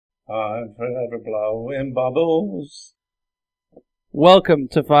I'm forever blowing bubbles. Welcome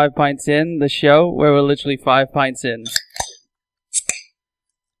to 5 Pints In, the show where we're literally 5 pints in.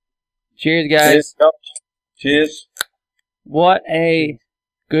 Cheers, guys. Cheers. What a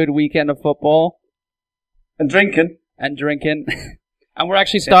good weekend of football. And drinking. And drinking. And we're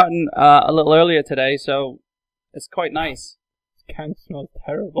actually starting a little earlier today, so it's quite nice. The can smells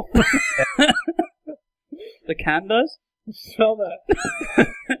terrible. The can does? Smell that.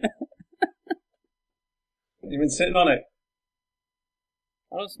 You've been sitting on it.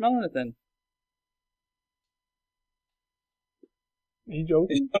 I don't smell anything. Are you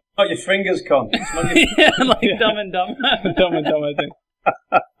joking? It's not your fingers, con. It's not your Yeah, like Dumb and Dumb. Dumb and Dumb, I think.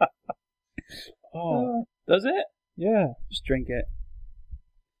 Oh, Does it? yeah. Just drink it.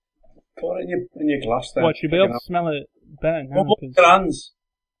 Put it in your glass then. What, you'll be able to smell it better now? Rub your hands.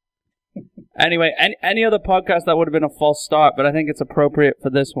 Anyway, any other podcast that would have been a false start, but I think it's appropriate for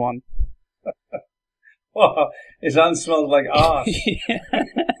this one. Oh, his hand smells like arse. Yeah.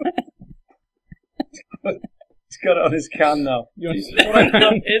 He's got it on his can now. Is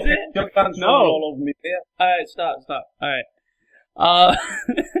it? Your hand's No. all over me there. Alright, stop. Alright.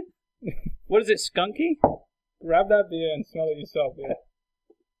 What is it, skunky? Grab that beer and smell it yourself, yeah.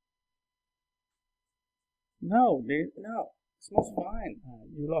 No, dude, no. It smells fine.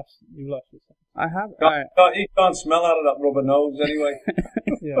 You lost yourself. I have. Alright. He can't smell out of that rubber nose anyway.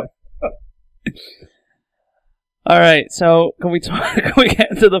 Yeah. Alright, so can we get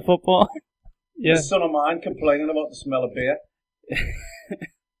into the football? Yeah. The son of mine complaining about the smell of beer.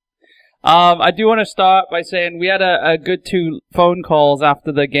 I do want to start by saying we had a good 2 phone calls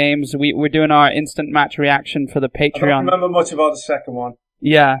after the games. We're doing our instant match reaction for the I don't Patreon. remember much about the second one.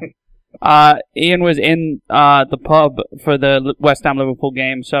 Yeah. Ian was in the pub for the West Ham Liverpool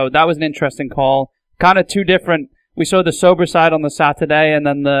game, so that was an interesting call. Kind of 2 different. We saw the sober side on the Saturday, and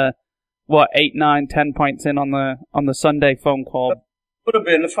then the 8, 9, 10 points in on the Sunday phone call. Could have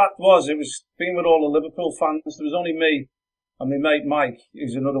been. The fact was, it was being with all the Liverpool fans. There was only me and my mate Mike,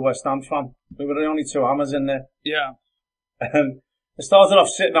 who's another West Ham fan. We were the only 2 hammers in there. Yeah. And I started off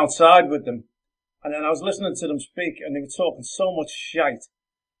sitting outside with them, and then I was listening to them speak, and they were talking so much shite.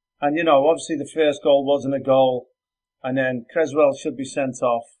 And, obviously the first goal wasn't a goal, and then Creswell should be sent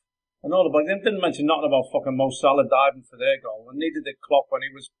off. And all about, they didn't mention nothing about fucking Mo Salah diving for their goal, and neither did Klopp when he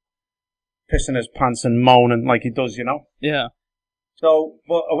was pissing his pants and moaning like he does, Yeah. So,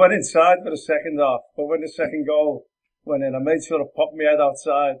 but I went inside for the second half, but when the second goal went in, I made sure to pop my head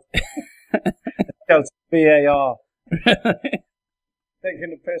outside. Out VAR. Taking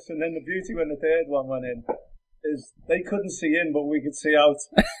the piss, and then the beauty when the third one went in is they couldn't see in, but we could see out.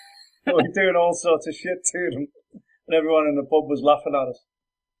 So we were doing all sorts of shit to them, and everyone in the pub was laughing at us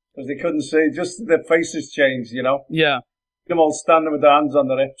because they couldn't see. Just their faces changed, Yeah. Them all standing with their hands on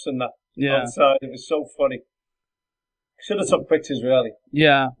their hips and that Yeah. outside. It was so funny. Should have took pictures, really.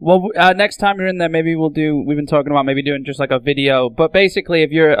 Yeah. Well, next time you're in there, maybe we've been talking about maybe doing just like a video. But basically, if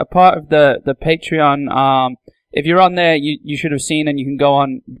you're a part of the Patreon, if you're on there, you should have seen, and you can go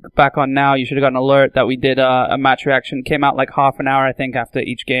back on now. You should have got an alert that we did a match reaction. Came out like half an hour, I think, after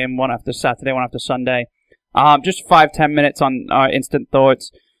each game. One after Saturday, one after Sunday. Just 5-10 minutes on our instant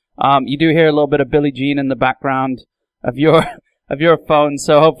thoughts. You do hear a little bit of Billie Jean in the background of your phone,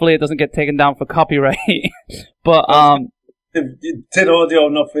 so hopefully it doesn't get taken down for copyright. But You did audio,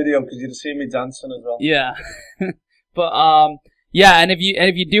 not video, because you'd see me dancing as well. yeah. But yeah, and if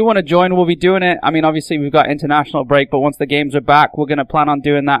you do want to join, we'll be doing it. I mean, obviously we've got international break, but once the games are back, we're going to plan on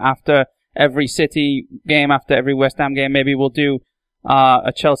doing that after every City game, after every West Ham game. Maybe we'll do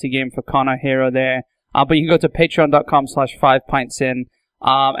a Chelsea game for Connor here or there. But you can go to patreon.com/5pintsin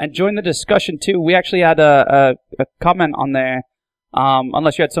and join the discussion too. We actually had a comment on there.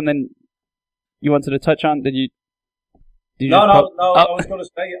 Unless you had something you wanted to touch on, did you? No. I was going to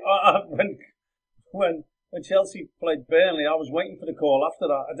say when Chelsea played Burnley, I was waiting for the call after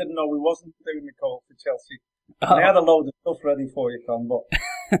that. I didn't know we wasn't doing the call for Chelsea. I had a load of stuff ready for you, Con, but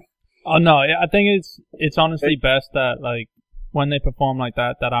Oh no, I think it's honestly best that like when they perform like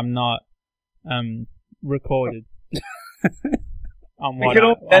that I'm not recorded on what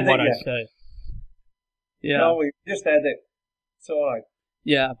I say. Yeah. No, we just edit. It's all right.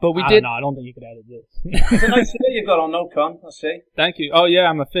 Yeah, but we I did. don't know, I don't think you could edit this. It's a nice shirt you've got on, no, Con. I see. Thank you. Oh yeah,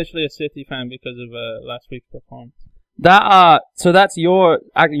 I'm officially a City fan because of last week's performance. So that's your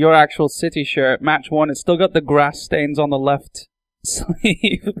actual City shirt, match 1. It's still got the grass stains on the left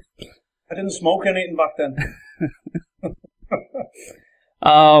sleeve. I didn't smoke anything back then.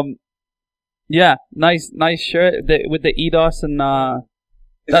 Yeah, nice shirt with the EDOS and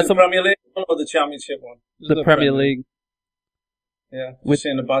Is it the Premier League one or the Championship one? The Premier League. Yeah, With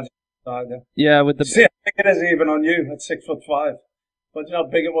seeing the badge Yeah, with the See how big it is even on you at 6'5". But you know how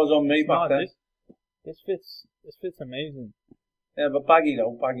big it was on me back then. This fits amazing. Yeah, but baggy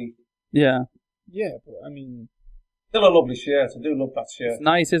though, baggy. yeah. Yeah, but I mean, Still a lovely shirt. I do love that shirt. It's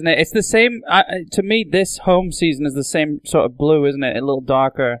nice, isn't it? It's the same. To me, this home season is the same sort of blue, isn't it? A little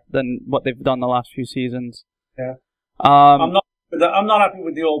darker than what they've done the last few seasons. Yeah. I'm not happy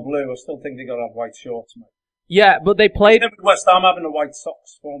with the all blue. I still think they got to have white shorts, mate. Yeah, but they played. West Ham having the white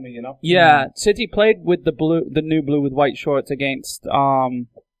socks for me, you know. Yeah, City played with the new blue with white shorts against. I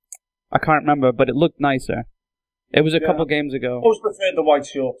can't remember, but it looked nicer. It was a couple games ago. I always preferred the white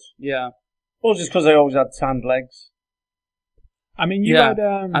shorts. Yeah. Well, just because they always had tanned legs. I mean, you had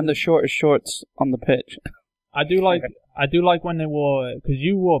and the shortest shorts on the pitch. I do like when they wore, because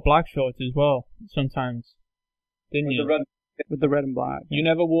you wore black shorts as well sometimes, didn't you? With the red and black. You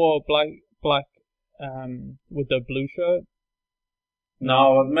never wore black with the blue shirt?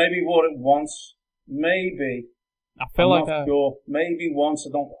 No, I maybe wore it once. Maybe. I feel I'm not sure. Maybe once.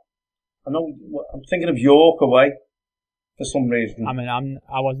 I know. I'm thinking of York away for some reason. I mean,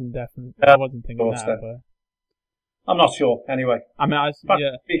 I wasn't thinking that, but I'm not sure. Anyway, I mean,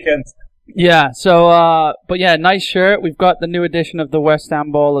 weekend. Yeah. So, but yeah, nice shirt. We've got the new edition of the West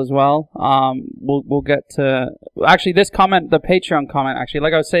Ham ball as well. We'll get to actually this comment, the Patreon comment. Actually,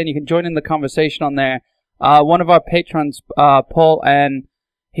 like I was saying, you can join in the conversation on there. One of our patrons, Paul, and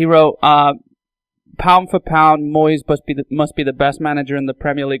he wrote, pound for pound, Moyes must be the best manager in the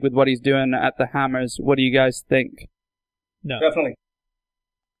Premier League with what he's doing at the Hammers. What do you guys think? No, definitely.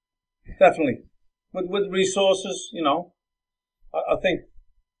 With resources, you know, I think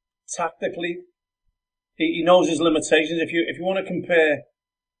tactically he knows his limitations. If you want to compare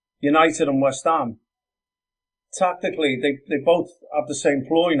United and West Ham, tactically they both have the same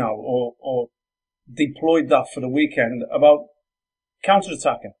ploy now, or deployed that for the weekend about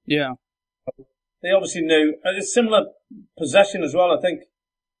counter-attacking. Yeah. They obviously knew. It's similar possession as well. I think,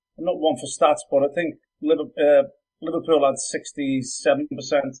 I'm not one for stats, but I think Liverpool had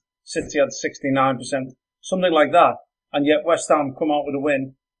 67%, City had 69%, something like that. And yet West Ham come out with a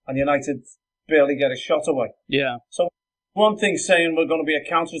win, and United barely get a shot away. Yeah. So one thing saying we're going to be a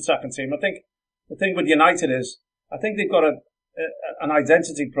counter-attacking team. I think the thing with United is, I think they've got an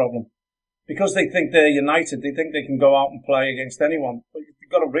identity problem. Because they think they're United, they think they can go out and play against anyone. But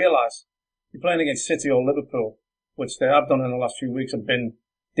you've got to realise, you're playing against City or Liverpool, which they have done in the last few weeks and been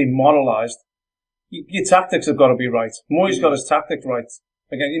demoralised. Your tactics have got to be right. Moyes got his tactics right.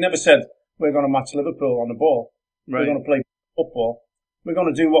 Again, he never said, we're going to match Liverpool on the ball. Right. We're going to play football. We're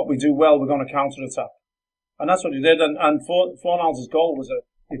going to do what we do well. We're going to counter-attack. And that's what he did. And Fornals' goal was the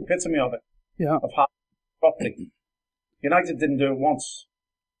epitome of it. Yeah. Of how properly. United didn't do it once.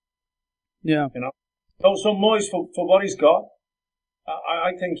 Yeah. You know? So Moyes, for what he's got,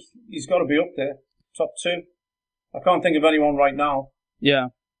 I think he's got to be up there. Top two. I can't think of anyone right now. Yeah.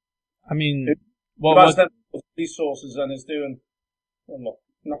 I mean, what has them resources and is doing, well,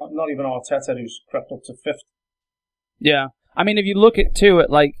 not even Arteta, who's crept up to fifth. Yeah. I mean, if you look at it,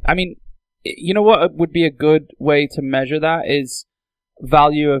 like, I mean, you know what would be a good way to measure that is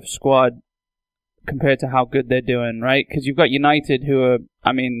value of squad compared to how good they're doing, right? Because you've got United who are,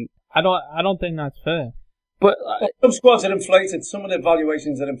 I mean, I don't think that's fair. But some squads are inflated. Some of their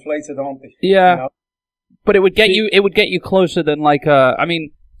valuations are inflated, aren't they? Yeah. You know? But it would get you closer than like I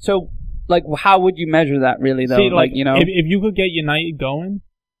mean, so like how would you measure that really though? See, like you know, if you could get United going,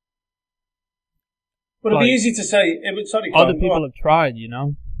 but it'd be easy to say. Other people have tried, you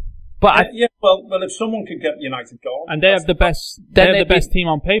know. But well, if someone could get United going, and they have the best, team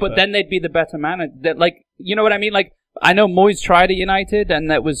on paper, but then they'd be the better manager. Like, you know what I mean? Like, I know Moyes tried at United, and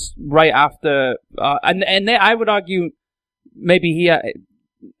that was right after. I would argue maybe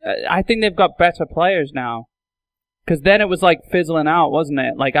I think they've got better players now, because then it was like fizzling out, wasn't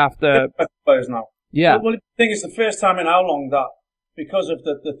it? Like after better players now. Yeah. Well, the thing is, the first time in how long that because of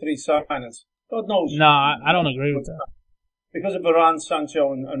the three signings. God knows. No, I don't agree with that. Because of Varane,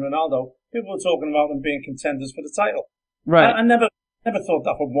 Sancho, and Ronaldo, people were talking about them being contenders for the title. Right. I never thought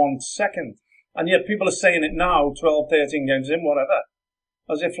that for 1 second. And yet people are saying it now, 12, 13 games in, whatever.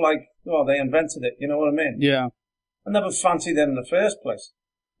 As if like, oh, they invented it. You know what I mean? Yeah. I never fancied them in the first place.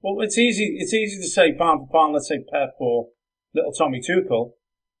 Well, it's easy to say pound for pound, let's say Pep or little Tommy Tuchel.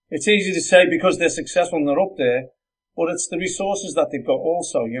 It's easy to say because they're successful and they're up there, but it's the resources that they've got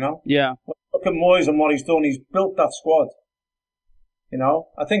also, you know? Yeah. Look at Moyes and what he's done. He's built that squad. You know,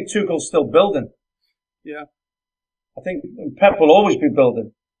 I think Tuchel's still building. Yeah. I think Pep will always be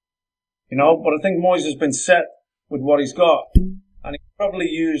building. You know, but I think Moyes has been set with what he's got. And he's probably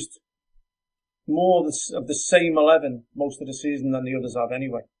used more of the same 11 most of the season than the others have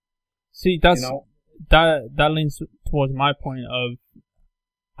anyway. See, that's that leans towards my point of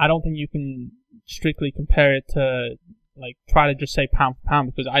I don't think you can strictly compare it to like try to just say pound for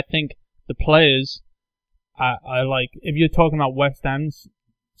pound, because I think the players are like, if you're talking about West Ham's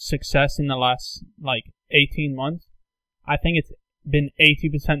success in the last like 18 months, I think it's been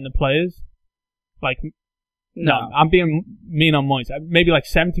 80% the players. Like, no, I'm being mean on Moyes. Maybe like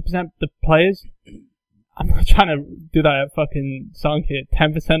 70% the players. I'm not trying to do that fucking song here.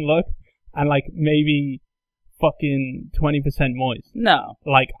 10% luck, and like maybe fucking 20% Moyes. No.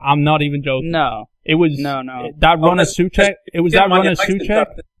 Like, I'm not even joking. No. It was no. That run of Souček. It was that run of Souček.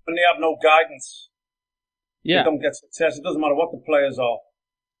 When they have no guidance, yeah, they don't get success. It doesn't matter what the players are.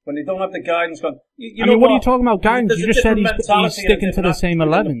 When they don't have the guidance, what are you talking about guidance? You just said he's sticking to the same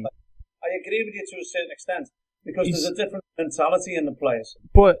 11. I agree with you to a certain extent, because there's a different mentality in the players.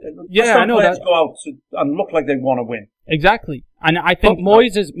 But yeah, I know players that. Go out and look like they want to win. Exactly, and I think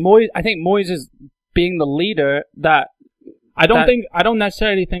Moyes is being the leader that. I don't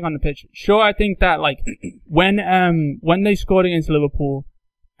necessarily think on the pitch. Sure, I think that like when they scored against Liverpool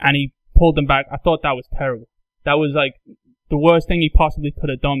and he pulled them back, I thought that was terrible. That was like the worst thing he possibly could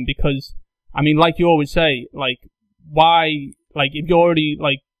have done, because I mean, like you always say, like why, like if you're already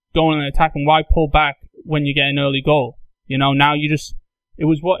like going and attacking, why pull back when you get an early goal? You know, now it's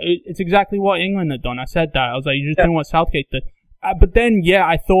exactly what England had done. I said that. I was like, you're just doing what Southgate did. But then, yeah,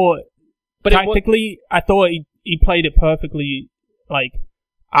 I thought tactically, I thought he played it perfectly. Like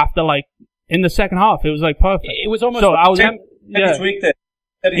after like in the second half, it was like perfect. It was almost. So I was he tweaked it.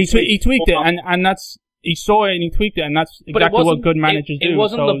 He tweaked it, and that's. He saw it and he tweaked it, and that's exactly what good managers do. It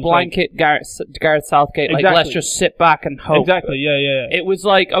wasn't the blanket Gareth Southgate, like, let's just sit back and hope. Exactly, yeah. It was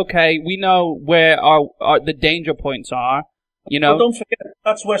like, okay, we know where our the danger points are, you know. But don't forget,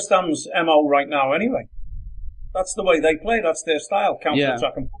 that's West Ham's MO right now anyway. That's the way they play, that's their style,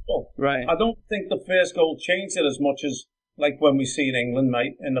 counter-attacking football. Right. I don't think the first goal changed it as much as, like, when we see in England,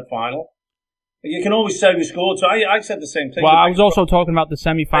 mate, in the final. You can always say we scored, so I said the same thing. Well, I was also talking about the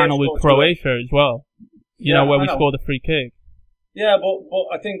semi-final with Croatia as well. You know, where we scored the free kick. Yeah,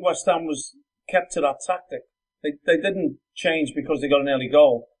 but I think West Ham was kept to that tactic. They didn't change because they got an early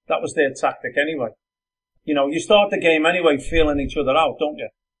goal. That was their tactic anyway. You know, you start the game anyway feeling each other out, don't you?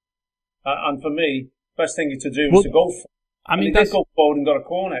 And for me, best thing to do was to go for it. I mean, they did go forward and got a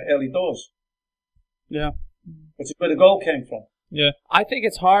corner early doors. Yeah. Which is where the goal came from. Yeah. I think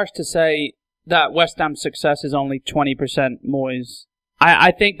it's harsh to say that West Ham's success is only 20% Moyes.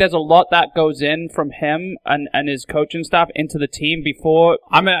 I think there's a lot that goes in from him and his coaching staff into the team before.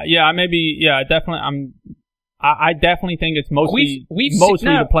 I definitely think it's mostly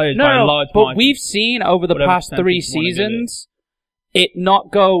the players by a large margin. But we've seen over the past 3 seasons it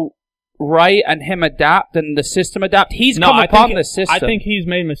not go right and him adapt and the system adapt. He's come upon the system. I think he's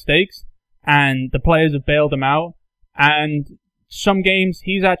made mistakes and the players have bailed him out. And some games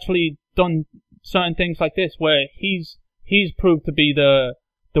he's actually done certain things like this where he's proved to be the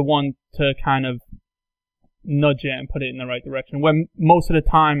one to kind of nudge it and put it in the right direction. When most of the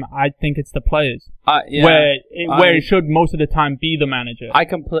time, I think it's the players. Where it should most of the time be the manager. I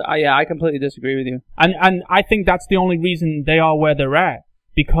completely disagree with you. And I think that's the only reason they are where they're at,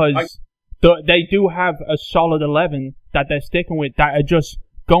 because they do have a solid 11 that they're sticking with, that are just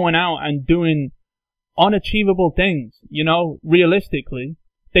going out and doing unachievable things. You know, realistically,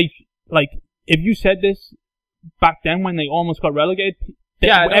 if you said this back then when they almost got relegated,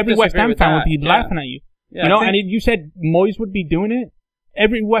 every West Ham fan would be laughing at you. Yeah, you know, and if you said Moyes would be doing it,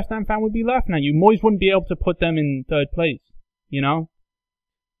 every West Ham fan would be laughing at you. Moyes wouldn't be able to put them in third place, you know?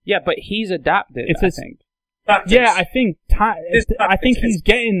 Yeah, but he's adapted, I think. Tactics. Yeah, I think he's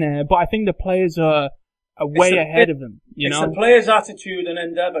getting there, but I think the players are way ahead of him, you know? It's the players' attitude and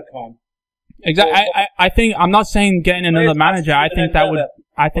endeavour, Con. Exactly. I think, I'm not saying getting another manager, I think that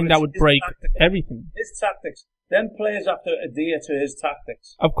would break everything. His tactics. Then players have to adhere to his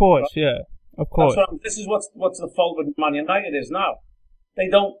tactics. Of course, right? Yeah. Of course. This is what's the fault with Man United is now. They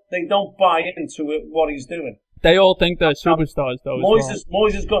don't buy into what he's doing. They all think they're superstars, though.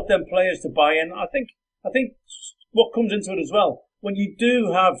 Moyes has got them players to buy in. I think what comes into it as well, when you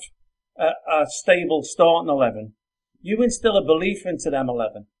do have a stable starting 11, you instill a belief into them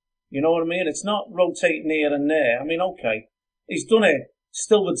 11. You know what I mean? It's not rotating here and there. I mean, okay, he's done it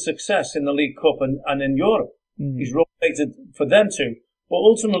still with success in the League Cup and in Europe. Mm. He's rotated for them too. But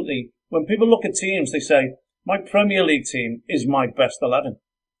ultimately, when people look at teams, they say, my Premier League team is my best 11.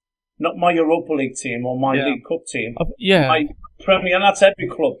 Not my Europa League team or my League Cup team. My Premier, and that's every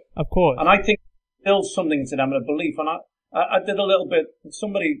club. Of course. And I think it builds something to them and a belief. And I did a little bit,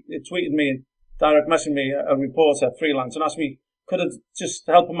 somebody tweeted me, direct messaged me, a reporter, freelance, and asked me, could have just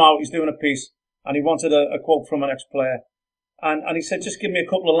helped him out. He's doing a piece, and he wanted a quote from an ex-player. And he said, just give me a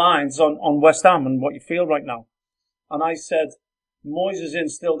couple of lines on West Ham and what you feel right now. And I said, Moyes has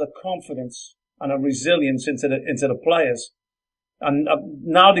instilled a confidence and a resilience into the players. And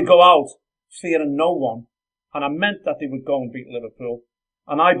now they go out fearing no one. And I meant that they would go and beat Liverpool.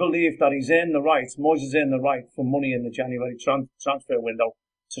 And I believe that he's in the right, Moyes is in the right for money in the January transfer window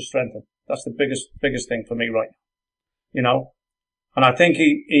to strengthen. That's the biggest thing for me right now. You know? And I think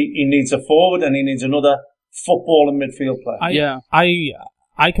he needs a forward and he needs another football and midfield player.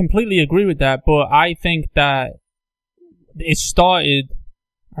 I completely agree with that, but I think that it started.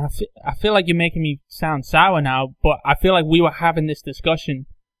 I feel like you're making me sound sour now, but I feel like we were having this discussion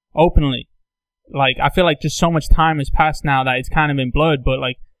openly. Like, I feel like just so much time has passed now that it's kind of been blurred, but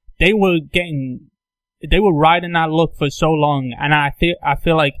like, they were riding that look for so long, and I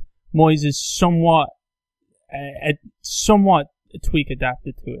feel like Moyes is somewhat a tweak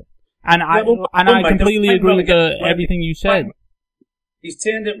adapted to it. And I completely agree with everything you said. He's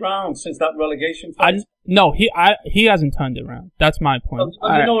turned it round since that relegation fight. No, he hasn't turned it round. That's my point.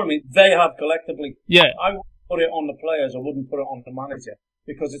 Well, you know what I mean? They have collectively. Yeah. I wouldn't put it on the players. I wouldn't put it on the manager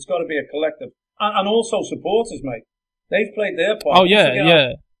because it's got to be a collective. And also supporters, mate. They've played their part. Oh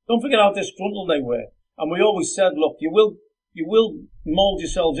yeah. Don't forget how disgruntled they were. And we always said, look, you will mould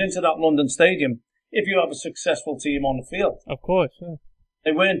yourselves into that London stadium if you have a successful team on the field. Of course. Yeah.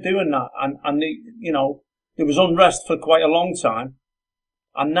 They weren't doing that, and they, you know, there was unrest for quite a long time,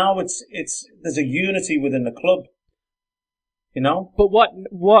 and now there's a unity within the club, you know. But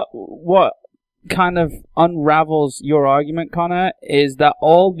what kind of unravels your argument, Connor, is that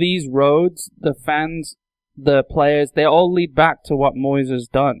all these roads, the fans, the players, they all lead back to what Moyes has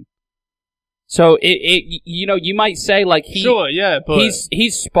done. So you know, you might say like but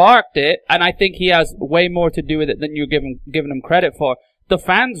he's sparked it, and I think he has way more to do with it than you're giving him credit for. The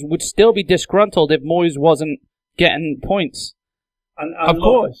fans would still be disgruntled if Moyes wasn't getting points. And of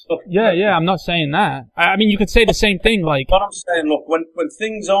course. Look, I'm not saying that. I mean, you could say the same thing, like... But I'm saying, look, when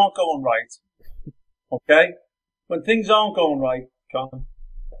things aren't going right, okay? When things aren't going right, Colin,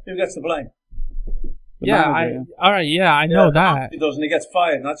 who gets the blame? I know that. He does, and he gets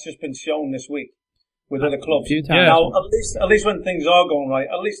fired, and that's just been shown this week with other clubs. Yeah. Now, at least when things are going right,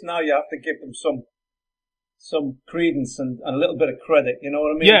 at least now you have to give them some credence and a little bit of credit, you know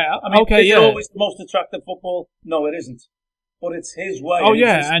what I mean? Yeah, I mean, okay, is it always the most attractive football? No, it isn't. But it's his way. Oh, and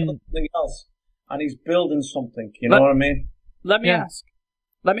yeah, and something else. And he's building something, you know what I mean? Let me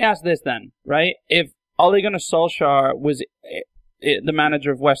ask this then, right? If Ole Gunnar Solskjaer was the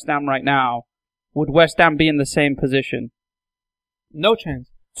manager of West Ham right now, would West Ham be in the same position? No chance.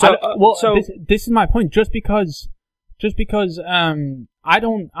 So, this is my point. Just because I'm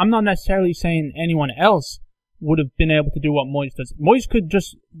not necessarily saying anyone else would have been able to do what Moyes does. Moyes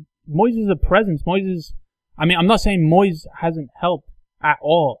is a presence. I'm not saying Moyes hasn't helped at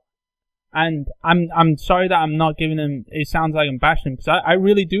all. And I'm sorry that I'm not giving him, it sounds like I'm bashing him, because I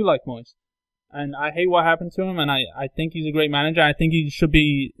really do like Moyes. And I hate what happened to him, and I think he's a great manager. I think he should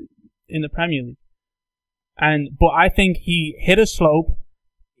be in the Premier League. But I think he hit a slope.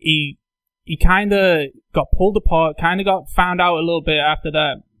 He kind of got pulled apart, kind of got found out a little bit after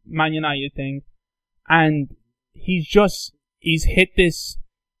that Man United thing. And he's hit this,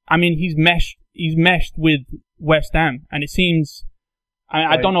 he's meshed with West Ham. And it seems,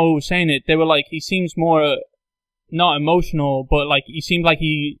 I don't know who was saying it, they were like, he seems more, not emotional, but like, he seemed like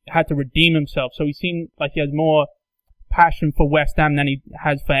he had to redeem himself. So he seemed like he has more passion for West Ham than he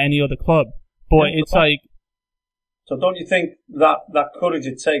has for any other club. But it's like... So don't you think that courage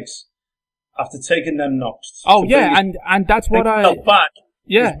it takes after taking them knocks? Oh yeah, and that's what back.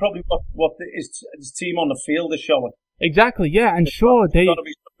 Yeah, is probably what his team on the field is showing. Exactly. Yeah, and sure there's got to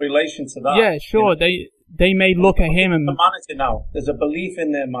be some relation to that. Yeah, sure. You know? They may look at him and the manager now. There's a belief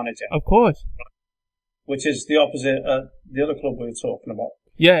in their manager. Of course. Which is the opposite. The other club we were talking about.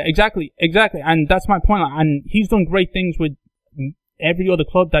 Yeah, exactly, and that's my point. And he's done great things with every other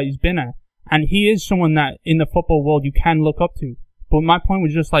club that he's been at. And he is someone that in the football world you can look up to. But my point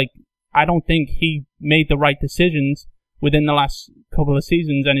was just like, I don't think he made the right decisions within the last couple of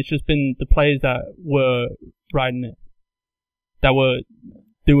seasons, and it's just been the players that were riding it, that were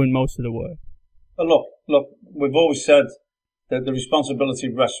doing most of the work. But look, we've always said that the responsibility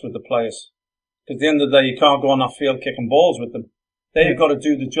rests with the players. Because at the end of the day, you can't go on that field kicking balls with them. They've got to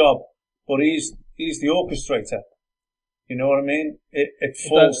do the job. But he's the orchestrator. You know what I mean? It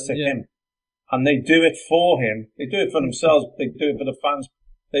falls to him. And they do it for him. They do it for themselves. They do it for the fans.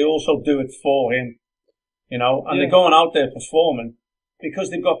 They also do it for him. You know, and they're going out there performing because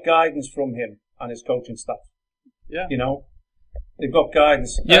they've got guidance from him and his coaching staff. Yeah. You know, They've got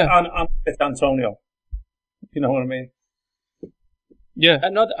guidance. Yeah. And with Antonio. You know what I mean? Yeah.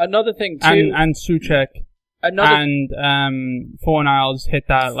 Another thing too, And Souček and Fornals hit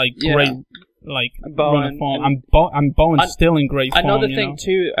that like great like Bowen, run of form. And Bowen's still in great form. Another thing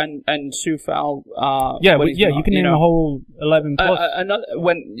too, and Soufal. You can name the whole 11 plus. Another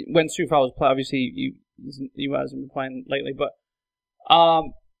when Soufal was playing, obviously he hasn't been playing lately, but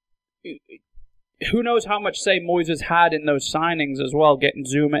who knows how much say Moyes has had in those signings as well, getting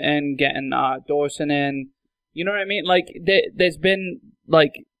Zuma in, getting Dawson in. You know what I mean? Like there's been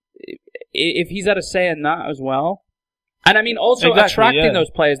like if he's had a say in that as well. And I mean, also attracting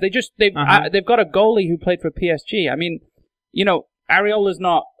those players. They've got a goalie who played for PSG. I mean, you know, Areola's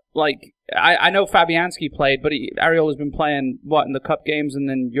not like I know Fabianski played, but Areola's been playing in the cup games and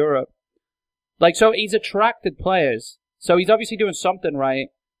then Europe. Like, so he's attracted players. So he's obviously doing something right.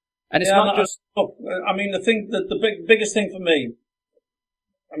 And it's not just. Look, I mean, the biggest thing for me.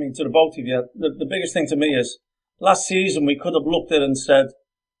 I mean, to the both of you, the biggest thing to me is last season we could have looked at it and said,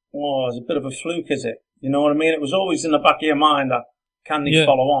 "Oh, it's a bit of a fluke, is it?" You know what I mean? It was always in the back of your mind that can these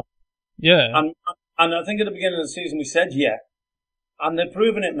follow on? Yeah. And I think at the beginning of the season we said and they're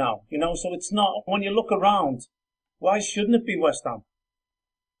proving it now. You know, so it's not when you look around. Why shouldn't it be West Ham?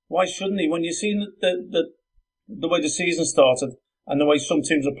 Why shouldn't he? When you see the way the season started and the way some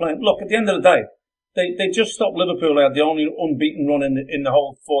teams are playing. Look, at the end of the day, they just stopped Liverpool. They had the only unbeaten run in the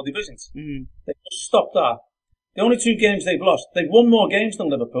whole 4 divisions. Mm. They just stopped that. The only 2 games they've lost. They've won more games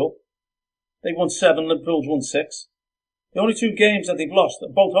than Liverpool. They've won 7, Liverpool's won 6. The only 2 games that they've lost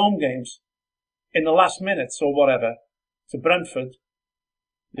are both home games in the last minutes or whatever to Brentford.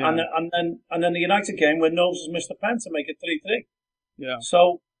 Yeah. And then the United game where Knowles has missed a pen to make it 3-3. Yeah.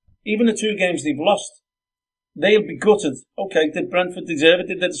 So even the 2 games they've lost, they'll be gutted. Okay, did Brentford deserve it?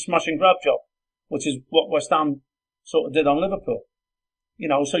 They did a smash and grab job, which is what West Ham sort of did on Liverpool. You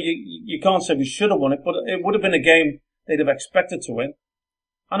know, so you can't say we should have won it, but it would have been a game they'd have expected to win.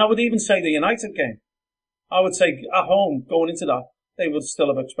 And I would even say the United game. I would say at home, going into that, they would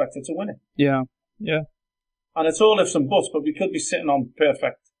still have expected to win it. Yeah. Yeah. And it's all ifs and buts, but we could be sitting on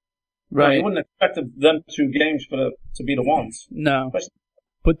perfect. Right. You wouldn't expect them 2 games to be the ones. No.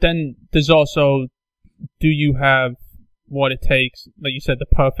 But then there's also, do you have what it takes, like you said, the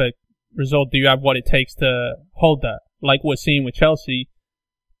perfect result? Do you have what it takes to hold that? Like we're seeing with Chelsea.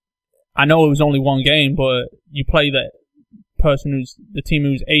 I know it was only 1 game, but you play the team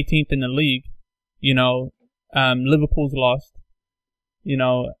who's 18th in the league, you know, Liverpool's lost, you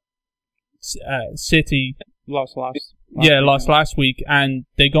know, City lost last week, and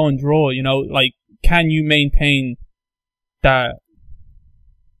they go and draw, you know, like, can you maintain that?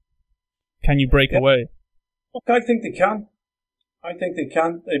 Can you break away? Look, I think they can.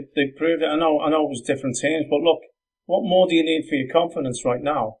 They proved it. I know it was different teams, but look, what more do you need for your confidence right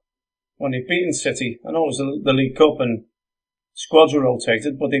now? When they've beaten City, I know it was the League Cup and squads were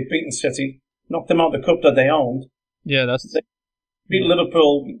rotated, but they've beaten City, knocked them out the cup that they owned. Yeah, they beat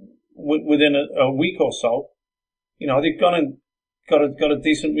Liverpool within a week or so. You know, they've gone and got a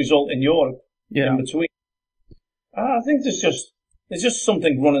decent result in Europe in between. I think there's just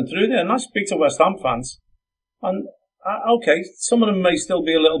something running through there, and I speak to West Ham fans, and okay, some of them may still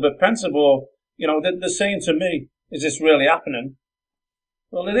be a little bit pensive, or you know, they're saying to me, "Is this really happening?"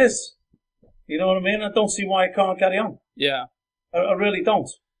 Well, it is. You know what I mean? I don't see why it can't carry on. Yeah. I really don't.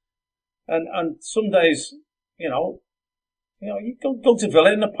 And some days, you know, you go to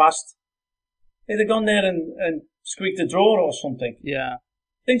Villa in the past. They'd have gone there and squeaked a draw or something. Yeah.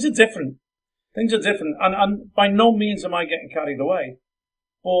 Things are different. And by no means am I getting carried away.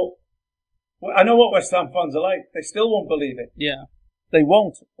 But I know what West Ham fans are like. They still won't believe it. Yeah. They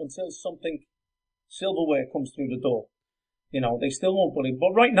won't until something silverware comes through the door. You know, they still won't believe.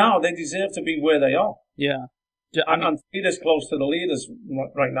 But right now, they deserve to be where they are. Yeah. And to be this close to the leaders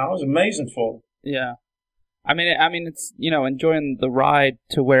right now is amazing for them. Yeah. I mean, it's, you know, enjoying the ride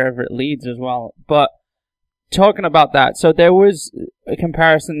to wherever it leads as well. But talking about that, so there was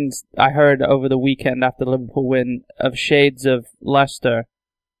comparisons I heard over the weekend after the Liverpool win of shades of Leicester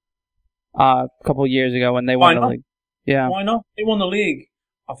a couple of years ago when they won the league. Yeah. Why not? They won the league,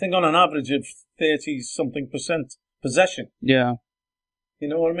 I think, on an average of 30-something% possession. Yeah. You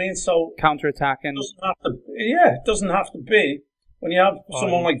know what I mean? So counter-attacking. It doesn't have to be. When you have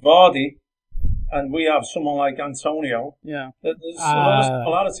someone like Vardy, and we have someone like Antonio, there's a lot of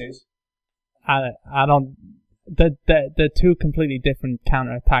similarities. I don't. They're 2 completely different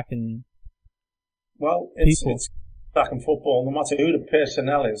counter-attacking. Well, attacking football, no matter who the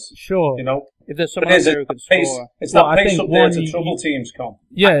personnel is. Sure. You know, If there's but someone out is there it who can pace? score. It's Well, that I pace think up there one, to you- trouble teams, come.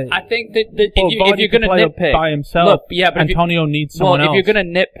 Yeah. I think that Well, if you're going to play nitpick, by himself, look, yeah, but Antonio needs someone if else. you're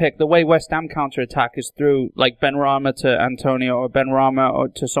going to nitpick, the way West Ham counter-attack is through, like, Ben Rama to Antonio, or Ben Rama or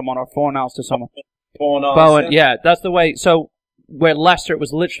to someone, or Fornals to someone. Bowen, yeah, that's the way. So, where Leicester, it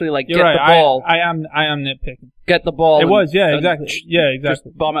was literally like, You're get right. the ball, I am nitpicking. get the ball. It and- was, yeah, and exactly. Yeah,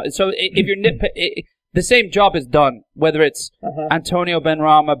 exactly. Just bomb out. So, if you're the same job is done, whether it's Antonio, Ben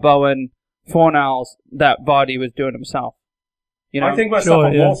Rama, Bowen, Fornals, that Vardy was doing himself. You know? I think West Sure,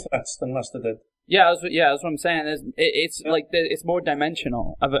 Ham had yeah. more threats than Leicester did. Yeah, that's what I'm saying. It's like it's more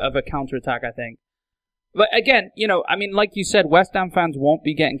dimensional of a counterattack, I think. But again, you know, I mean, like you said, West Ham fans won't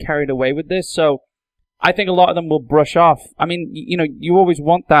be getting carried away with this, so I think a lot of them will brush off. I mean, you know, you always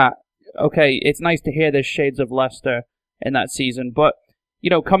want that. Okay, it's nice to hear there's shades of Leicester in that season, but you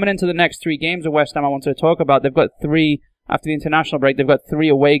know, coming into the next 3 games of West Ham, I want to talk about. They've got 3 after the international break. They've got 3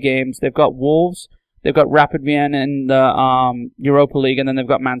 away games. They've got Wolves. They've got Rapid Vienna in the Europa League, and then they've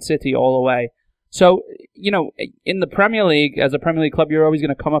got Man City all away. So, you know, in the Premier League, as a Premier League club, you're always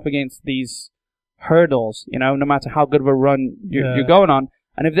going to come up against these hurdles, you know, no matter how good of a run you're going on.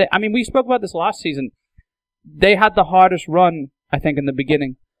 And if we spoke about this last season. They had the hardest run, I think, in the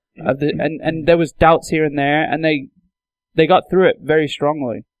beginning of and there was doubts here and there, and they got through it very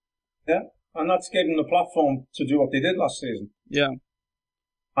strongly. Yeah, and that's gave them the platform to do what they did last season. Yeah.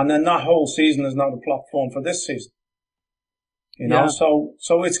 And then that whole season is now the platform for this season. You know, Yeah.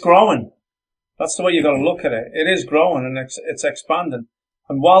 so it's growing. That's the way you got to look at it. It is growing and it's expanding.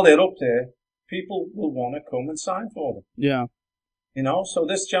 And while they're up there, people will want to come and sign for them. Yeah. You know, so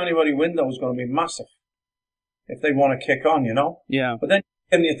this January window is going to be massive if they want to kick on, you know. Yeah. But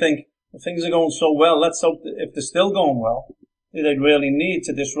then you think, well, things are going so well, let's hope that if they're still going well, do they really need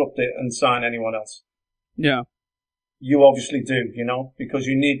to disrupt it and sign anyone else? Yeah. You obviously do, you know, because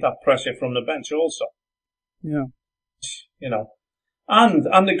you need that pressure from the bench also, Yeah. you know. And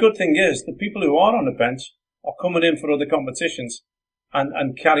the good thing is, the people who are on the bench are coming in for other competitions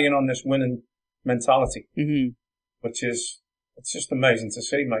and carrying on this winning mentality, which is, it's just amazing to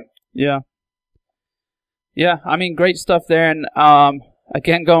see, mate. Yeah. Yeah, I mean, great stuff there. And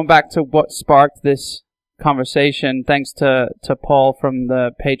again, going back to what sparked this conversation, thanks to Paul from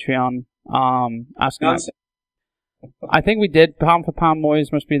the Patreon asking us. I think we did. Pound for pound,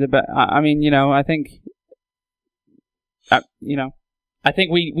 Moyes must be the best. I mean, you know, I think, you know, I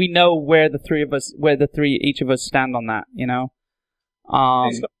think we know where each of us stand on that, you know.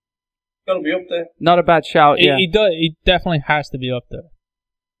 He's got to be up there. Not a bad shout, yeah. He does. He definitely has to be up there.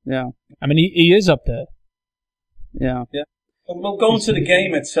 Yeah. I mean, he is up there. Yeah. Yeah. Well, going to the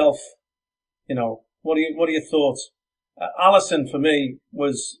game itself, you know, what are your thoughts? Alisson, for me,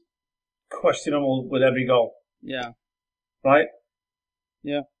 was questionable with every goal. Yeah. Right?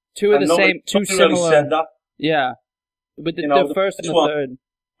 Yeah. Two of the same, two nobody similar. really said that. Yeah. But the, You know, the first and the one- third.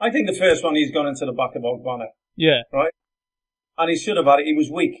 I think the first one, he's gone into the back of Ogbonna. Yeah. Right? And he should have had it. He was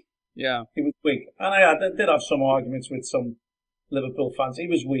weak. Yeah. He was weak. And I did have some arguments with some Liverpool fans. He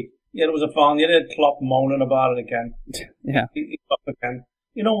was weak. Yeah, there was a foul. You heard Klopp moaning about it again. Yeah. He's up again.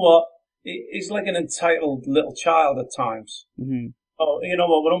 You know what? He's like an entitled little child at times. Mm-hmm. Oh, you know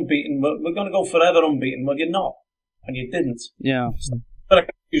what? We're unbeaten. We're going to go forever unbeaten. Well, you're not. And you didn't. Yeah. But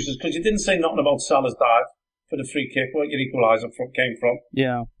excuses, because you didn't say nothing about Salah's dive for the free kick, where your equaliser came from.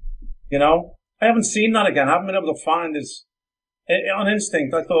 Yeah. You know? I haven't seen that again. I haven't been able to find his... On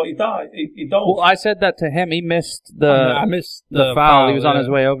instinct, I thought he died. He dove. Well, I said that to him. He missed I missed the foul. He was on his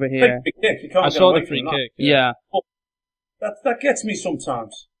way over here. Free kick. You can't I get saw away the free from that. kick. Yeah. That gets me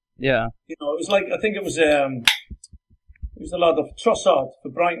sometimes. Yeah. You know, it was like, I think it was the lad of Trossard for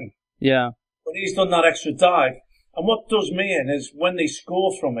Brighton. Yeah. But he's done that extra dive. And what does me in is when they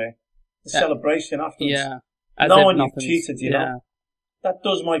score from it, the celebration afterwards. Yeah. As Knowing if you've nothing's- cheated, you know. That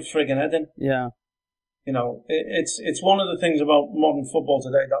does my friggin' head in. Yeah. You know, it's one of the things about modern football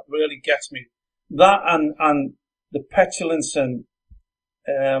today that really gets me. That and the petulance and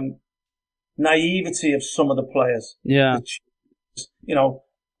naivety of some of the players. Yeah. You know,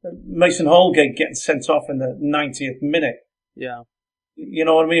 Mason Holgate getting sent off in the 90th minute. Yeah. You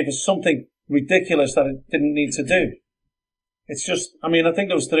know what I mean? If it's something ridiculous that it didn't need to do. It's just, I mean, I think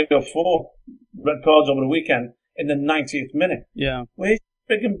there was 3 or 4 red cards over the weekend in the 90th minute. Yeah. Where's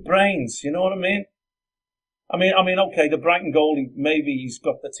your friggin' brains? You know what I mean? I mean, okay, the Brighton goalie, maybe he's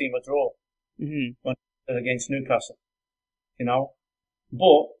got the team a draw against Newcastle, you know.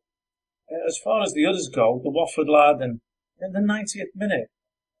 But as far as the others go, the Watford lad and in the 90th minute,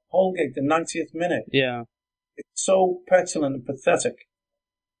 Holgate, the 90th minute, Yeah. it's so petulant and pathetic.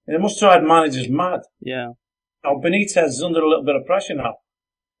 And it must drive managers mad. Yeah. Now, Benitez is under a little bit of pressure now.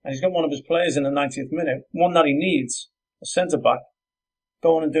 And he's got one of his players in the 90th minute, one that he needs, a centre-back,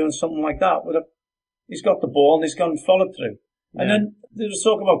 going and doing something like that. He's got the ball and he's gone and followed through. And then there was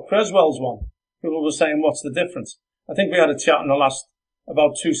talk about Creswell's one. People were saying, what's the difference? I think we had a chat in the last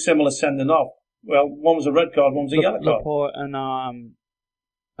about two similar sending off. Well, one was a red card, one was a yellow card. Laporte and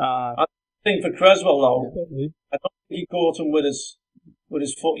I think for Creswell though, I don't think he caught him with his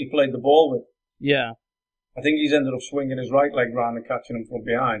foot he played the ball with. Yeah. I think he's ended up swinging his right leg round and catching him from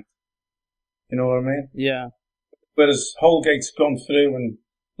behind. You know what I mean? Yeah. Whereas Holgate's gone through and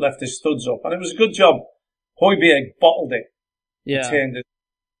left his studs up. And it was a good job. Højbjerg bottled it. Yeah. Turned it.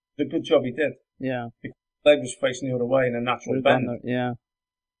 It was a good job he did. Yeah. Because the leg was facing the other way in a natural bend. Yeah.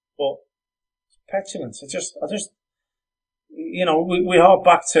 But petulance. I just, you know, we hark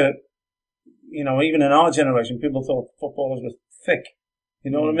back to, you know, even in our generation, people thought footballers were thick.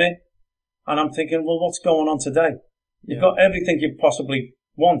 You know what I mean? And I'm thinking, well, what's going on today? You've got everything you possibly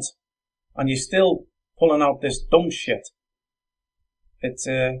want, and you're still pulling out this dumb shit.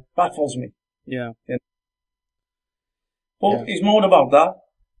 It baffles me. Yeah. But he's moaned about that.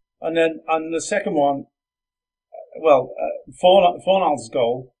 And the second one, well, Fornal's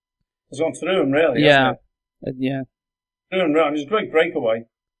goal has gone through him, really. Yeah. Yeah. Through him, and it was a great breakaway.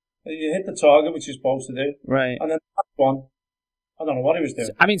 You hit the target, which you're supposed to do. Right. And then that one, I don't know what he was doing.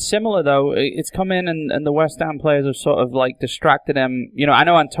 I mean, similar though. It's come in and the West Ham players have sort of like distracted him. You know, I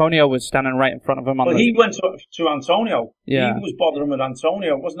know Antonio was standing right in front of him. He went to Antonio. Yeah. He was bothering with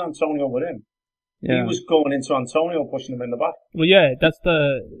Antonio. It wasn't Antonio with him. Yeah. He was going into Antonio, pushing him in the back. Well, yeah, that's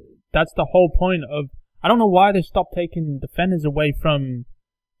the whole point of. I don't know why they stopped taking defenders away from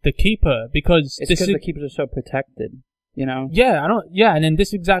the keeper because the keepers are so protected. You know. Yeah, and then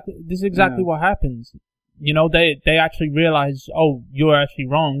this is exactly what happens. You know, they actually realize, oh, you're actually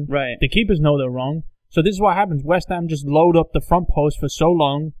wrong. Right. The keepers know they're wrong. So this is what happens. West Ham just load up the front post for so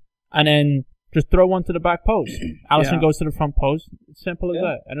long and then just throw one to the back post. Alisson goes to the front post. It's simple as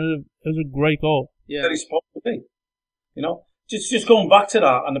that. And it was a great goal. Yeah. That he's supposed to be. You know? Just going back to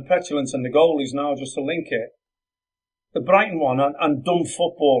that and the petulance and the goalies now, just to link it. The Brighton one and dumb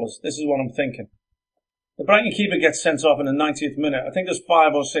footballers. This is what I'm thinking. The Brighton keeper gets sent off in the 90th minute. I think there's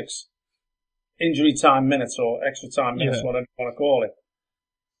 5 or 6 injury time minutes or extra time minutes, whatever you want to call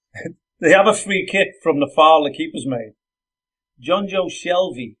it. They have a free kick from the foul the keeper's made. Jonjo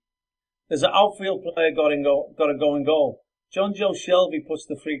Shelvey. There's an outfield player got a go in goal. Jonjo Shelvey puts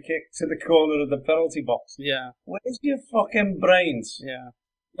the free kick to the corner of the penalty box. Yeah. Where's your fucking brains? Yeah.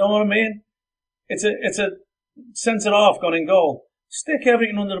 You know what I mean? It's a centre half gone in goal. Stick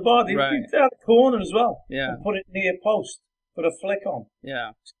everything under the bar. They out the corner as well. Yeah. And put it near post. Put a flick on.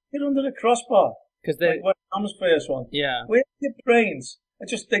 Yeah. Get under the crossbar. Because they. Like West Ham's first one. Yeah. Where's your brains?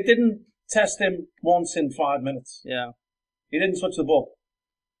 They didn't test him once in 5 minutes. Yeah. He didn't touch the ball.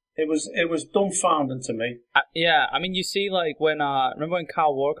 It was dumbfounding to me. Yeah, I mean, you see, like, remember when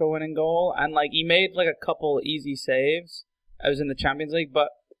Kyle Walker went in goal, and, like, he made, like, a couple easy saves. I was in the Champions League, but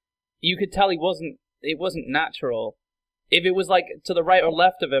you could tell it wasn't natural. If it was, like, to the right or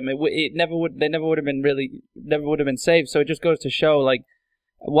left of him, they never would have been saved. So it just goes to show, like,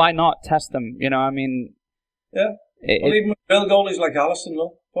 why not test them? You know, I mean. Yeah. Even with real goalies like Alisson,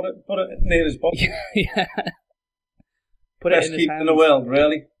 look, put it near his body. Yeah. Put Best it in his keeper hands. in the world,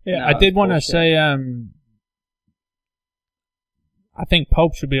 really. Yeah, No, I did want to bullshit. say, I think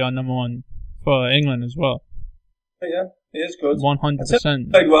Pope should be our number one for England as well. Yeah, he is good.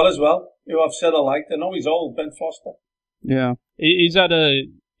 100%. Played well as well. Who I've said I liked. I know he's old, Ben Foster. Yeah. He's had a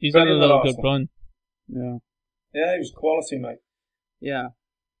little good run. Yeah. Yeah, he was quality, mate. Yeah.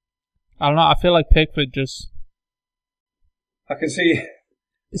 I don't know. I feel like Pickford just. I can see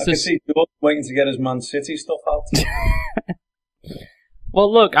George waiting to get his Man City stuff out.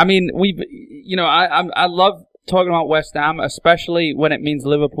 Well, look, I mean, I love talking about West Ham, especially when it means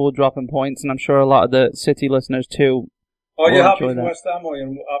Liverpool dropping points, and I'm sure a lot of the City listeners too. Are you happy for West Ham or are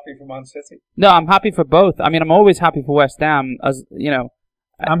you happy for Man City? No, I'm happy for both. I mean, I'm always happy for West Ham, as you know.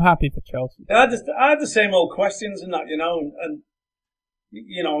 I'm happy for Chelsea. I had the same old questions and that, you know, and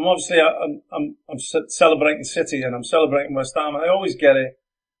you know, I'm obviously I'm celebrating City and I'm celebrating West Ham. And I always get it.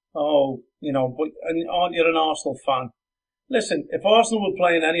 Oh, you know, but aren't you an Arsenal fan? Listen, if Arsenal were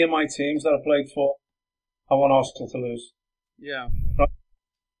playing any of my teams that I played for, I want Arsenal to lose. Yeah. Right?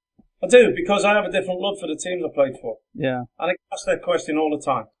 I do, because I have a different love for the teams I played for. Yeah. And I ask that question all the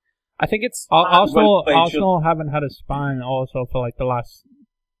time. I think it's Arsenal haven't had a spine also for like the last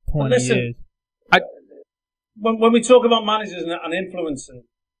 20 years. When we talk about managers and influencing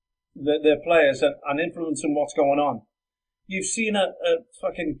their players and influencing what's going on, you've seen a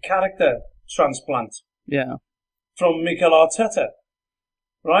fucking character transplant. Yeah. from Mikel Arteta,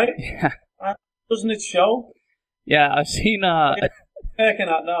 right? Yeah. And doesn't it show? Yeah, I've seen Working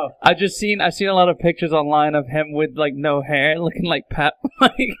at now. I've seen a lot of pictures online of him with like no hair, looking like Pep,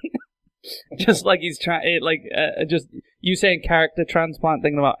 like just like he's trying, just you saying character transplant,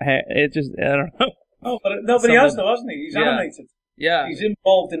 thinking about hair. It just, I don't know. Oh, but he has though, hasn't he? He's animated. Yeah, He's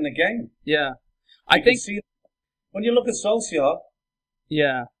involved in the game. yeah. You can see when you look at Solskjaer,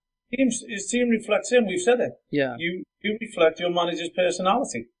 Yeah, his team reflects him. We've said it. yeah, You reflect your manager's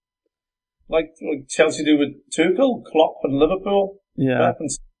personality, like Chelsea do with Tuchel, Klopp, and Liverpool. yeah, Pep, and,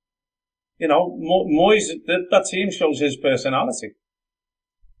 you know, Moyes. That team shows his personality.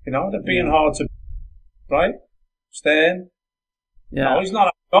 You know, they're being hard to, right? Staying. yeah. No, he's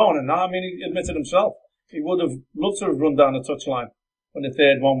not going, and I mean, he admitted himself he would have loved to have run down the touchline when the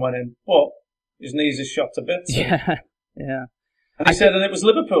third one went in, but his knees are shot to bits. Yeah, yeah. And he said, and it was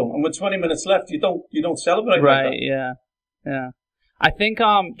Liverpool, and with 20 minutes left, you don't celebrate Right, like that. yeah, yeah. I think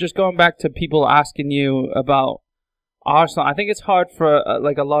just going back to people asking you about Arsenal, I think it's hard for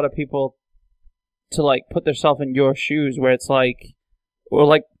like a lot of people to like put themselves in your shoes, where it's like, or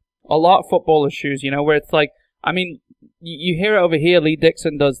like a lot of footballers' shoes, you know, where it's like, I mean, you hear it over here. Lee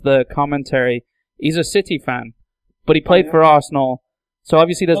Dixon does the commentary. He's a City fan, but he played for Arsenal, so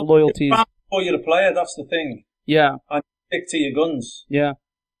obviously there's loyalties. Before you're a player, that's the thing. Yeah, And stick to your guns. yeah.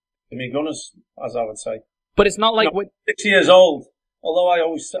 To me gunners, as I would say. But it's not like You know, 6 years old. Although I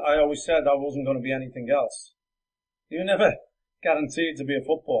always said I wasn't going to be anything else. You're never guaranteed to be a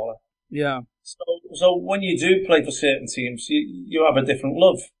footballer. yeah, So when you do play for certain teams, you have a different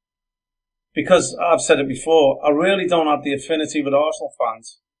love. Because I've said it before, I really don't have the affinity with Arsenal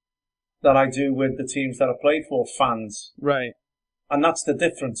fans that I do with the teams that I played for fans. right, And that's the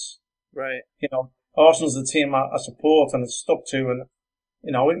difference. right, You know, Arsenal's the team I support and it's stuck to, and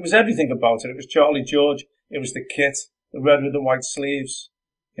you know, it was everything about it. It was Charlie George, it was the kit, the red with the white sleeves.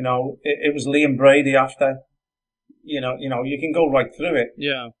 You know, it was Liam Brady after. You know, you can go right through it.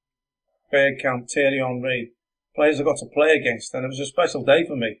 yeah, Bergkamp, Thierry Henry, players I got to play against, and it was a special day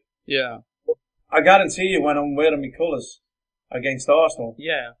for me. yeah, I guarantee you, when I'm wearing my colours against Arsenal,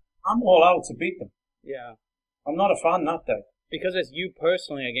 yeah, I'm all out to beat them. yeah. I'm not a fan that day. Because it's you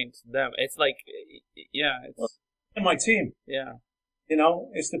personally against them. It's like, yeah, it's In my team, yeah, you know,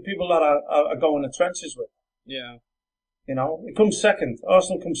 it's the people that I go in the trenches with. yeah, You know, it comes second.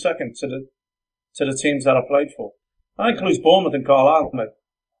 Arsenal comes second to the teams that I played for. That includes Bournemouth and Carlisle, mate.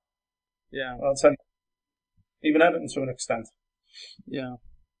 yeah, I'll tell you. Even Everton to an extent. yeah.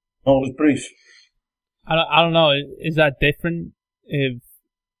 Oh, it was brief. I don't know. Is that different if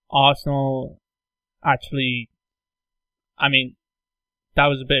Arsenal actually? I mean, that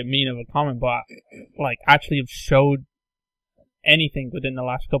was a bit mean of a comment, but like actually have showed anything within the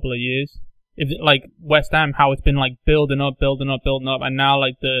last couple of years. If like West Ham, how it's been like building up, and now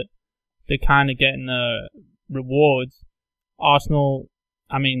like they're kind of getting the rewards. Arsenal,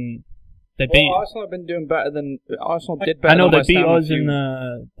 I mean, they beat. Arsenal have been doing better than Arsenal did better. I know than they West beat Ham us in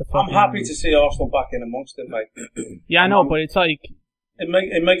the. I'm happy to see Arsenal back in amongst it, mate. Yeah, I know, but it's like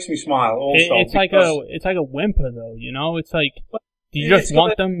it makes me smile. Also, it's like a whimper though, you know. It's like, do you just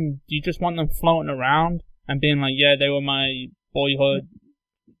want them? Do you just want them floating around and being like, yeah, they were my boyhood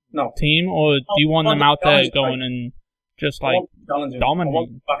team, or do you want them out there going and just like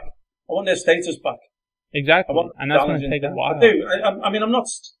dominating? I want their status back. Exactly, and that's going to take a while. I do. I mean, I'm not.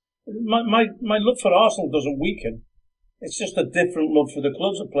 My love for Arsenal doesn't weaken. It's just a different love for the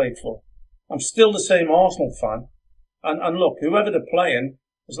clubs I played for. I'm still the same Arsenal fan. And look, whoever they're playing,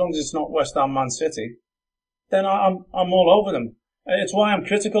 as long as it's not West Ham, Man City, then I'm all over them. It's why I'm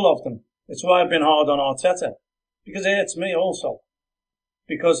critical of them. It's why I've been hard on Arteta. Because it hurts me also.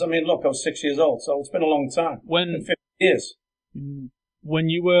 Because, I mean, look, I was 6 years old, so it's been a long time. It's been 50 years. When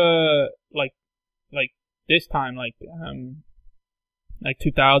you were, like this time, like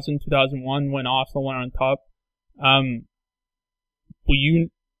 2000, 2001, when Arsenal went on top, were you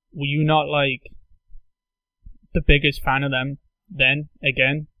not, like, the biggest fan of them then,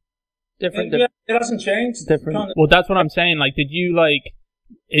 again? Different. It hasn't changed. Different. Well, that's what I'm saying. Like, did you, like,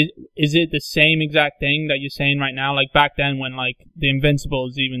 is it the same exact thing that you're saying right now? Like, back then when, like, the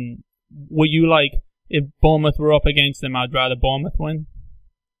Invincibles even, were you, like, if Bournemouth were up against them, I'd rather Bournemouth win?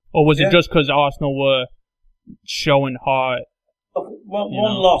 Or was it just because Arsenal were showing heart? Look,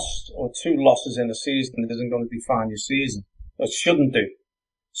 one loss or two losses in a season isn't going to define your season. It shouldn't do.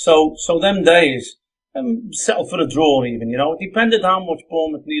 So them days, settle for a draw even, you know. It depended how much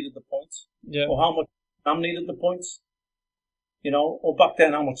Bournemouth needed the points. Yeah. Or how much Ham needed the points. You know, or back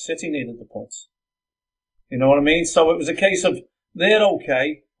then how much City needed the points. You know what I mean? So it was a case of they're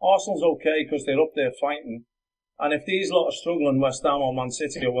okay, Arsenal's okay because they're up there fighting, And if these lot are struggling, West Ham or Man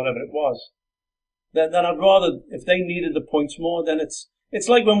City or whatever it was, then I'd rather, if they needed the points more, then it's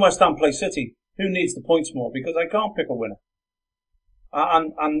like when West Ham play City. Who needs the points more? Because I can't pick a winner.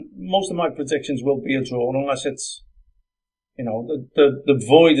 And most of my predictions will be a draw unless it's, the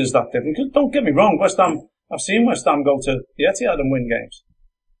void is that different. 'Cause don't get me wrong, West Ham, I've seen West Ham go to the Etihad and win games.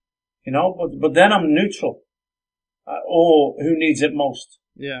 But then I'm neutral. Or who needs it most?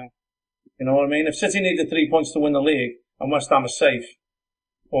 Yeah. You know what I mean? If City needed 3 points to win the league and West Ham are safe,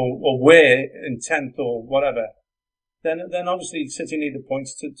 or we're in 10th or whatever, then obviously City need the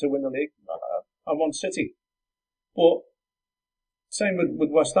points to win the league. I want City. But same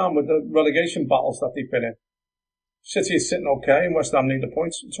with West Ham, with the relegation battles that they've been in. City is sitting okay and West Ham need the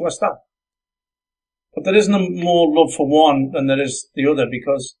points. It's West Ham. But there isn't more love for one than there is the other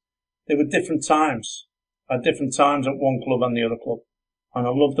because they were different times. At different times at one club and the other club. And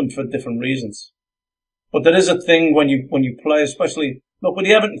I love them for different reasons. But there is a thing when you play, especially, look, with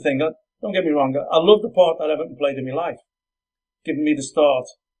the Everton thing, don't get me wrong, I love the part that Everton played in my life. Giving me the start,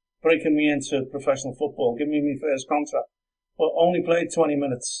 breaking me into professional football, giving me my first contract. But only played 20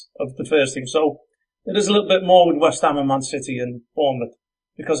 minutes of the first team. So it is a little bit more with West Ham and Man City and Bournemouth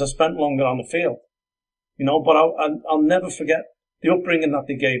because I spent longer on the field. But I'll never forget the upbringing that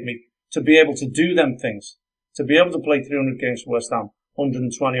they gave me to be able to do them things. To be able to play 300 games for West Ham,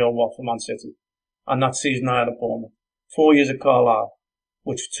 120 or what for Man City. And that season I had at Bournemouth. 4 years at Carlisle,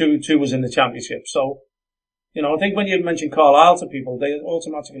 which two was in the Championship. So, I think when you mention Carlisle to people, they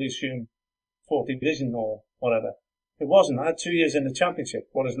automatically assume 4th Division or whatever. It wasn't. I had 2 years in the Championship,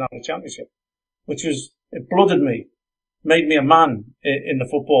 what is now the Championship, it blooded me, made me a man in the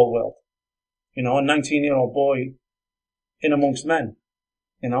football world. A 19-year-old boy in amongst men,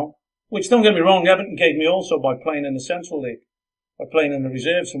 Which, don't get me wrong, Everton gave me also by playing in the Central League, by playing in the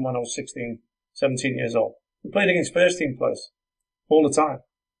reserves from when I was 16, 17 years old. We played against first team players all the time.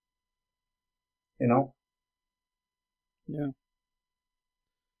 Yeah.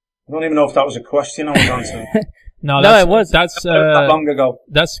 I don't even know if that was a question I was answering. No, it was. That's that long ago.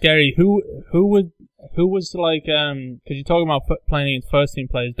 That's scary. Who was like because you're talking about playing against first team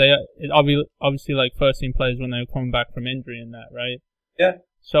players. They obviously like first team players when they were coming back from injury and that, right? Yeah.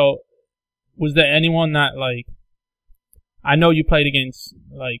 So, was there anyone that like? I know you played against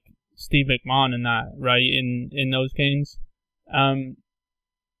like Steve McMahon and that, right? In those games,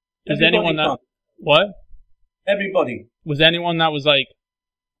 is anyone that what? Everybody. Was anyone that was like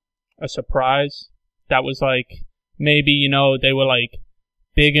a surprise? That was like maybe they were like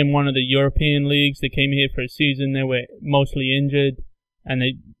big in one of the European leagues. They came here for a season. They were mostly injured, and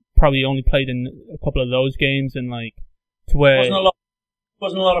they probably only played in a couple of those games. And like to where wasn't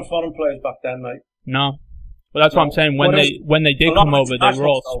a lot of foreign players back then, mate. No. Well, that's what I'm saying. When they did come over, they were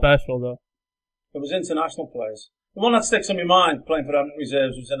all special, though. It was international players. The one that sticks in my mind, playing for Everton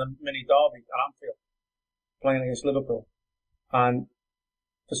reserves, was in a mini derby at Anfield, playing against Liverpool. And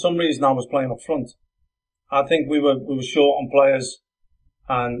for some reason, I was playing up front. I think we were short on players,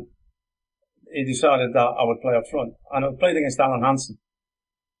 and he decided that I would play up front. And I played against Alan Hansen,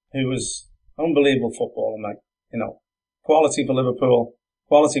 who was an unbelievable footballer, mate. Quality for Liverpool,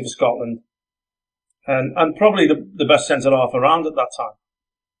 quality for Scotland. And probably the best centre-half around at that time.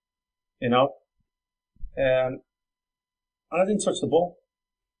 And I didn't touch the ball.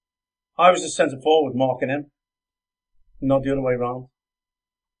 I was the centre-forward marking him, not the other way around.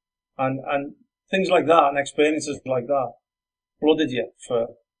 And things like that and experiences like that blooded you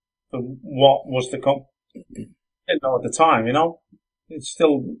for what was to come. Didn't know at the time, It's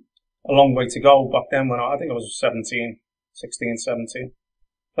still a long way to go back then when I think I was 16, 17.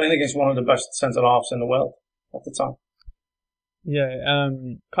 Playing against one of the best centre-halves in the world at the time. Yeah,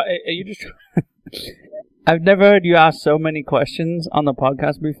 are you just... I've never heard you ask so many questions on the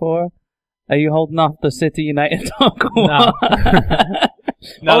podcast before. Are you holding off the City United talk? No.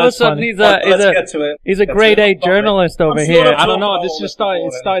 No, all of a sudden he's a grade A journalist over here. I don't know, this just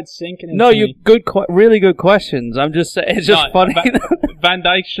started sinking into No, you really good questions. I'm just saying, it's just funny. Van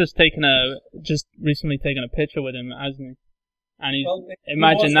Dijk's just recently taken a picture with him, hasn't he? And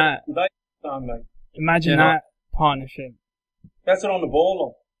imagine that. Imagine that partnership. Better on the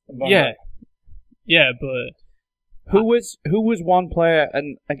ball, though. Yeah, but who was one player?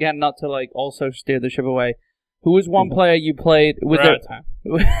 And again, not to like also steer the ship away. Who was one player you played with?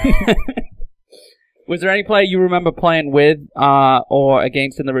 Was there any player you remember playing with, or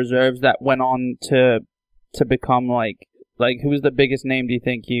against in the reserves that went on to become like who was the biggest name? Do you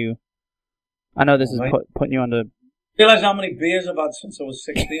think you? I know this is putting you on the. Realize how many beers I've had since I was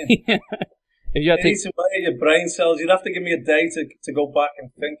 16. Yeah. If you had to weigh your brain cells, you'd have to give me a day to go back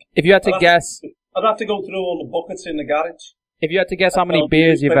and think. If you had to guess, I'd have to go through all the buckets in the garage. If you had to guess how many I'll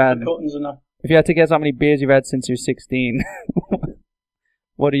beers you've had, cuttings and that. if you had to guess how many beers you've had since you're 16,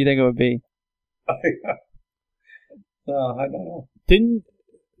 what do you think it would be? No, I don't know. Didn't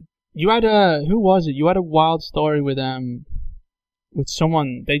you had a who was it? You had a wild story with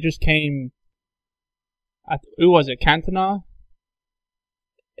someone. They just came. Who was it? Cantona.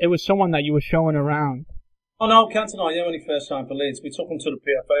 It was someone that you were showing around. Oh no, Cantona. Yeah, when he first signed for Leeds, we took him to the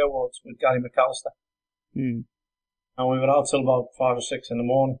PFA Awards with Gary McAllister, and we were out till about 5 or 6 in the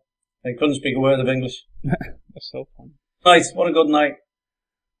morning. And he couldn't speak a word of English. That's so funny. Night, what a good night.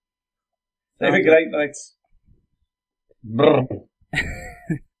 They were great nights. Brr.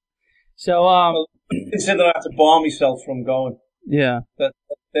 So, consider I had to bar myself from going. yeah.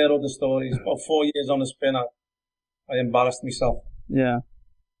 They're other stories. About 4 years on the spin, I embarrassed myself. Yeah.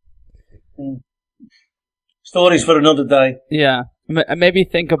 Stories for another day. Yeah. Maybe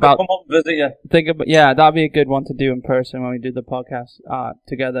think about... Come up and visit you. Yeah, that'd be a good one to do in person when we do the podcast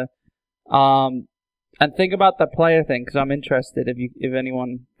together. And think about the player thing, because I'm interested if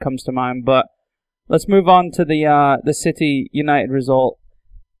anyone comes to mind. But let's move on to the City United result.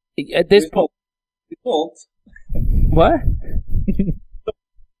 At this point... Result? What?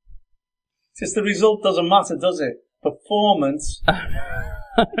 Just the result doesn't matter, does it? Performance.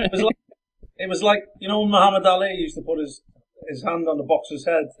 It was like, you know, when Muhammad Ali used to put his hand on the boxer's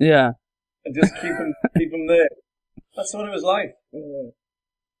head. Yeah. And just keep him there. That's what it was like.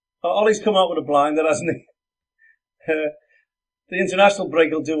 Ollie's come out with a blinder, hasn't he? The international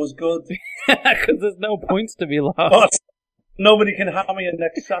break will do us good. Because there's no points to be lost. But nobody can hammer you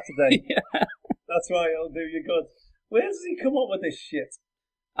next Saturday. Yeah. That's why it'll do you good. Where does he come up with this shit?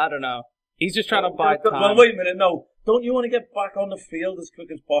 I don't know. He's just trying to buy time. Well, wait a minute. No. Don't you want to get back on the field as quick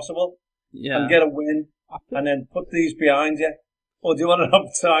as possible? Yeah. And get a win? And then put these behind you? Or do you want to have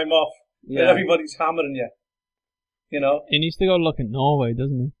time off? Yeah. And everybody's hammering you. You know? He needs to go look at Norway,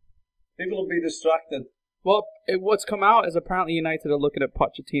 doesn't he? People will be distracted. Well, what's come out is apparently United are looking at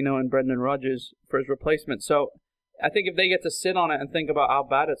Pochettino and Brendan Rodgers for his replacement. So I think if they get to sit on it and think about how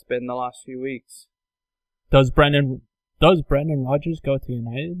bad it's been the last few weeks. Does Brendan Rodgers go to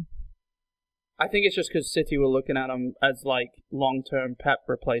United? I think it's just because City were looking at him as like long-term Pep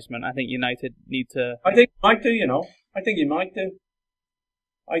replacement. I think United need to. I think he might do. You know, I think he might do.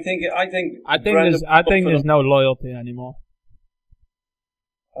 I think there's no loyalty anymore.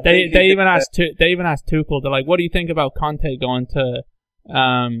 They even asked Tuchel. They're like, "What do you think about Conte going to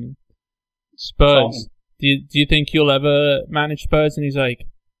Spurs? Do you think he'll ever manage Spurs?" And he's like,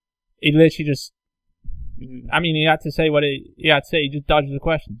 he literally just. I mean, he had to say what he had to say. He just dodged the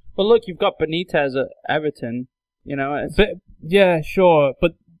question. Well, look, you've got Benitez at Everton. You know, yeah, sure,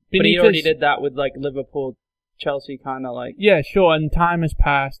 but he already did that with like Liverpool, Chelsea, kind of like. Yeah, sure, and time has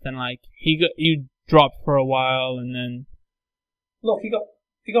passed, and like he dropped for a while, and then. Look, he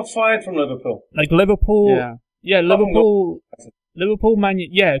got fired from Liverpool. Like Liverpool, yeah, Liverpool, man,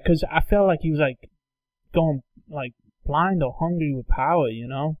 yeah, because I felt like he was like going like blind or hungry with power, you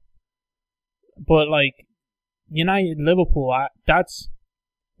know. But like. United, Liverpool, that's...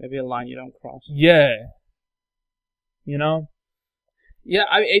 Maybe a line you don't cross. Yeah. You know? Yeah,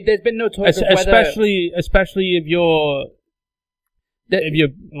 there's been no talk of whether... Especially if you're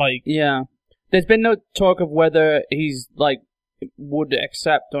like... Yeah. There's been no talk of whether he's, like, would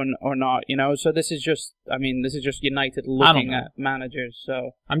accept or not, you know? So this is just United looking at managers,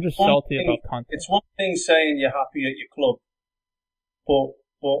 so... I'm just salty about Conte. It's one thing saying you're happy at your club, but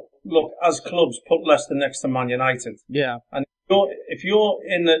look, as clubs, put Leicester next to Man United. Yeah. And if you're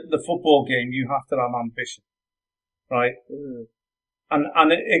in the football game, you have to have ambition, right?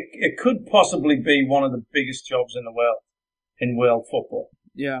 And it could possibly be one of the biggest jobs in the world, in world football.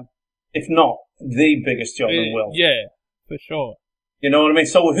 Yeah. If not the biggest job in the world. Yeah, for sure. You know what I mean?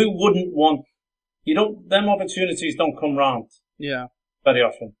 So who wouldn't want? Them opportunities don't come round. Yeah. Very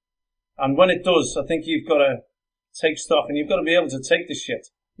often, and when it does, I think you've got to take stock, and you've got to be able to take the shit.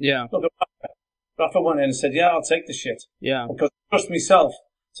 Yeah. Look at Rafa. Rafa went in and said, "Yeah, I'll take the shit." Yeah. Because I trust myself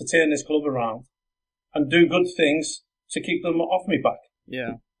to turn this club around and do good things to keep them off me back.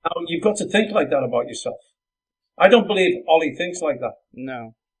 Yeah. Now, you've got to think like that about yourself. I don't believe Ollie thinks like that.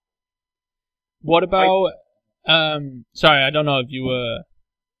 No. What about... sorry, I don't know if you were...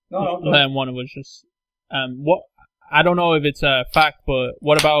 No. One of was just... what? I don't know if it's a fact, but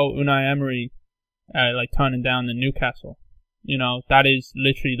what about Unai Emery like turning down the Newcastle? You know, that is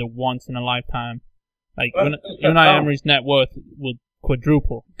literally the once in a lifetime. Like Unai Emery's net worth will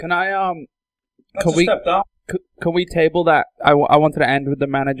quadruple. Can I step down. Can we table that? I wanted to end with the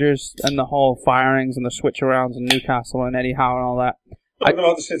managers and the whole firings and the switch arounds in Newcastle and Eddie Howe and all that. Talking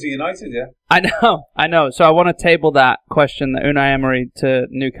about the City United, yeah. I know. So I want to table that question, the Unai Emery to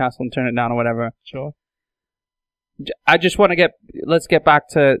Newcastle and turn it down or whatever. Sure. I just want to let's get back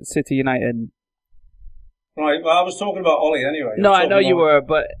to City United. Right, well, I was talking about Ollie anyway. No, I know you were,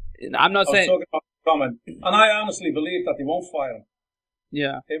 but I'm not saying... I was talking about the comment, and I honestly believe that they won't fire him.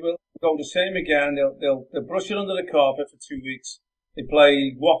 Yeah. It will go the same again. They'll brush it under the carpet for 2 weeks. They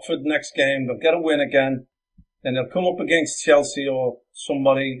play Watford next game. They'll get a win again. Then they'll come up against Chelsea or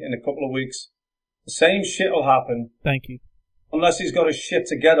somebody in a couple of weeks. The same shit will happen. Thank you. Unless he's got his shit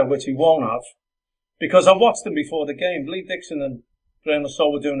together, which he won't have. Because I watched him before the game. Lee Dixon and Graham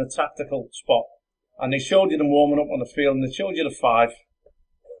Lassol were doing a tactical spot. And they showed you them warming up on the field, and they showed you the 5.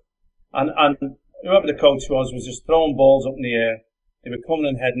 And whoever the coach was just throwing balls up in the air. They were coming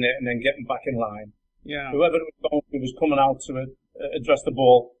and heading it and then getting back in line. Yeah. Whoever it was coming out to address the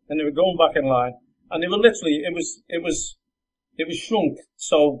ball, and they were going back in line. And they were literally, it was shrunk.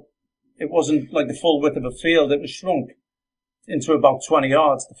 So it wasn't like the full width of a field. It was shrunk into about 20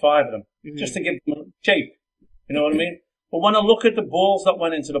 yards, the 5 of them, just to give them shape. You know what I mean? But when I look at the balls that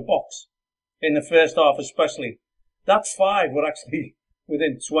went into the box, in the first half especially, that 5 were actually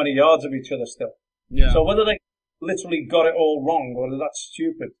within 20 yards of each other still. Yeah. So whether they literally got it all wrong or whether that's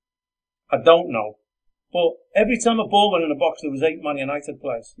stupid, I don't know. But every time a ball went in the box, there was 8 Man United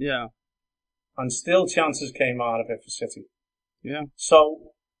players. Yeah. And still chances came out of it for City. Yeah.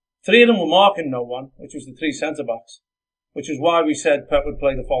 So 3 of them were marking no one, which was the 3 centre-backs, which is why we said Pep would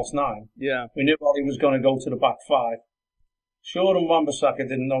play the false 9. Yeah. We knew Ollie was going to go to the back 5. Sure, and Wan-Bissaka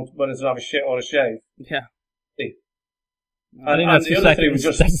didn't know whether to have a shit or a shave. Yeah. I think that's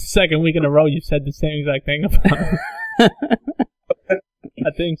the second week in a row you've said the same exact thing about him.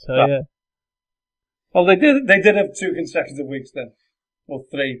 I think so, yeah. Well, they did have 2 consecutive weeks then. Or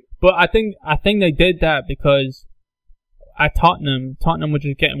 3. But I think they did that because at Tottenham were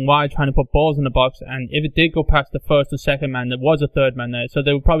just getting wide trying to put balls in the box, and if it did go past the first or second man, there was a third man there. So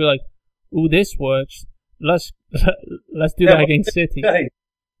they were probably like, ooh, this works. Let's do that against City.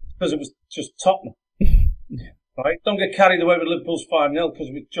 Because it was just Tottenham. Right? Don't get carried away with Liverpool's 5-0 because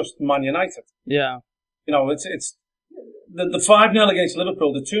it was just Man United. Yeah. You know, it's the 5-0 against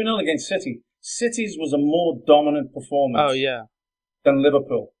Liverpool, the 2-0 against City. City's was a more dominant performance. Oh, yeah. Than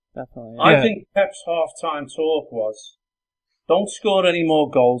Liverpool. Definitely. Yeah. I think Pep's half-time talk was, don't score any more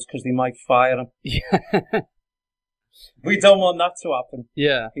goals because they might fire him. Yeah. We don't want that to happen.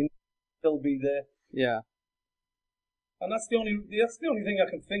 Yeah. He'll be there. Yeah. And that's the only thing I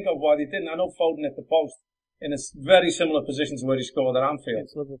can think of why they didn't. I know Foden hit the post in a very similar position to where he scored at Anfield.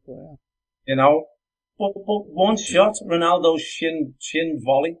 It's Liverpool, yeah. You know? But one shot, Ronaldo's shin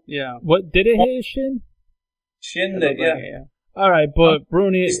volley. Yeah. What, did it hit his shin? Shinned it, yeah. Alright, but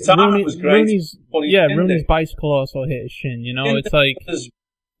Rooney's bicycle also hit his shin, you know? Shinned it's like...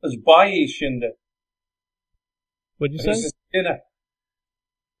 As Bailly shinned it. What'd you say?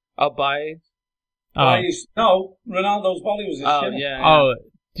 Bailly? No, Ronaldo's volley was his shin. Yeah. Oh,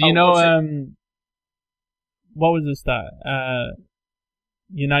 do you know, what was the stat?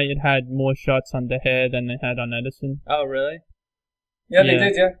 United had more shots on De Gea than they had on Ederson. Oh, really? Yeah, they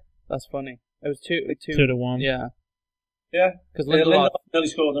did, yeah. That's funny. It was 2 to 1. Yeah. Yeah. Because Lindelof nearly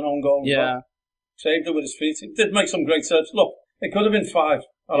scored an own goal. Yeah. Well. Saved it with his feet. He did make some great saves. Look, it could have been 5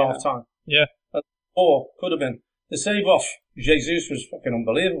 at half time. Yeah. 4 could have been. The save off Jesus was fucking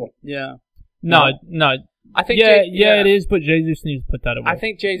unbelievable. Yeah. No. I think it is, but Jesus needs to put that away. I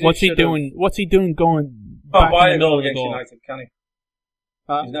think Jesus. What's he doing? What's he doing going back in the middle against goal against United? Can he?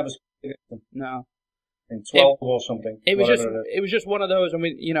 Huh? He's never scored against them. No. In 12 or something. It was just one of those. I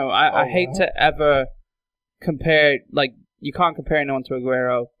mean, you know, I hate to ever compare. Like, you can't compare anyone to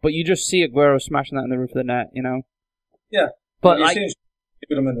Aguero, but you just see Aguero smashing that in the roof of the net. You know. Yeah. But you see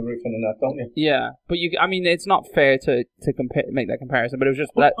him in the roof of the net, don't you? Yeah, but I mean, it's not fair to make that comparison. But it was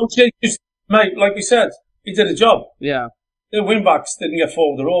just that. Mate, like we said, he did a job. Yeah. The wing-backs didn't get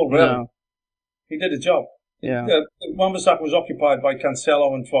forward at all, really. No. He did a job. Yeah. Wan-Bissaka was occupied by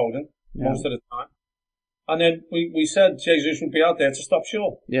Cancelo and Foden most of the time. And then we said Jesus would be out there to stop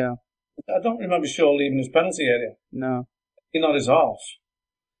Shaw. Yeah. I don't remember Shaw leaving his penalty area. No. He's not his half.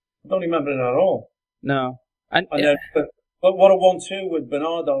 I don't remember it at all. No. And then, but what a 1-2 with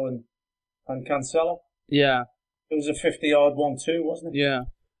Bernardo and Cancelo. Yeah. It was a 50-yard 1-2, wasn't it? Yeah.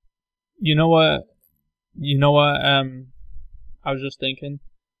 You know what? I was just thinking,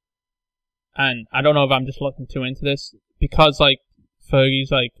 and I don't know if I'm just looking too into this, because like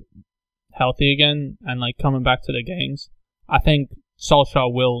Fergie's like healthy again and like coming back to the games. I think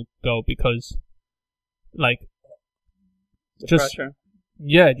Solskjaer will go because like pressure.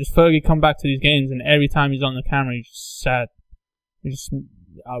 Yeah, just Fergie come back to these games and every time he's on the camera he's just sad. Just,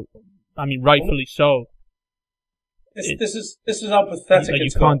 I mean, rightfully so. This is how pathetic Like, you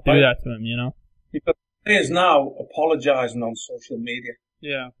it's can't got, do right? that to him, you know? Because he is now apologising on social media.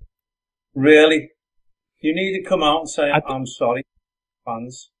 Yeah. Really? You need to come out and say, I I'm sorry,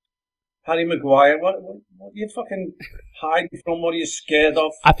 fans. Harry Maguire, what are you fucking hiding from? What are you scared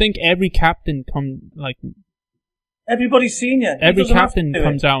of? I think every captain Everybody's seen you. He every doesn't have captain to do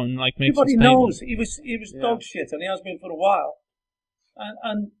comes it. out and like makes a Everybody statement. knows he was Yeah. dog shit, and he has been for a while.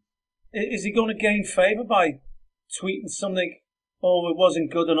 And is he going to gain favour by tweeting something? Oh, it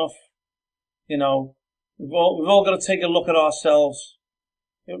wasn't good enough. You know, we've all got to take a look at ourselves.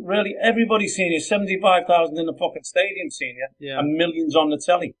 Really, everybody's seen you. 75,000 in the fucking stadium seen you, Yeah. and millions on the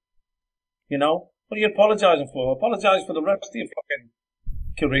telly. You know, what are you apologising for? Apologise for the rest of your fucking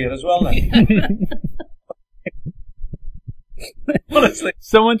career as well, then. Honestly,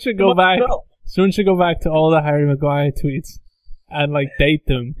 Someone should go back. well. Someone should go back to all the Harry Maguire tweets and like date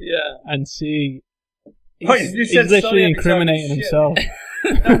them Yeah. and see. Wait, you He's said literally sorry every time incriminating you shit. himself.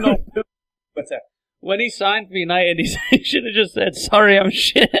 I'm not doing Twitter. When he signed for United, he should have just said, "Sorry, I'm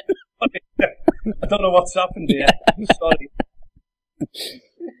shit." I don't know what's happened here. I'm sorry.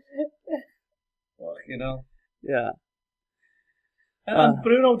 Fuck, you know. Yeah. And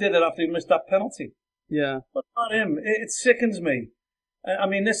Bruno did it after he missed that penalty. Yeah. But not him. It sickens me. I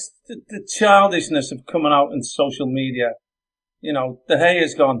mean, the childishness of coming out in social media. You know, De Gea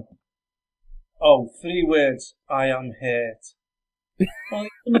has gone, oh, 3 words, I am hurt. Well,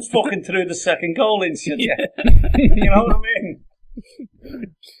 he fucking threw the second goal in, shit, yeah. You know what I mean?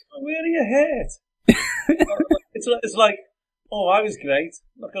 Where are you hurt? It's like, oh, I was great.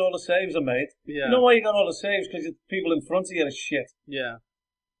 Look at all the saves I made. Yeah. You know why you got all the saves? Because the people in front of you are shit. Yeah.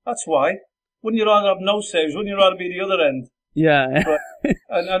 That's why. Wouldn't you rather have no saves? Wouldn't you rather be the other end? Yeah.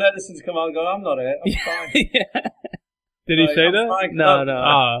 And Edison's come out and go, I'm not hurt. I'm fine. Yeah. Did he Like, say I'm that? fine 'cause No, I'm- no.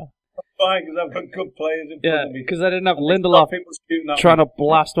 Ah, fine because I've got good players in front Yeah, of me. because I didn't have Stop Lindelof people shooting at trying me. to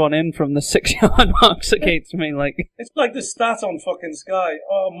blast one in from the 6-yard marks against me. Like, It's like the stat on fucking Sky.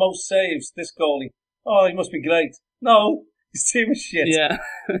 Oh, most saves, this goalie. Oh, he must be great. No, his team is shit. yeah,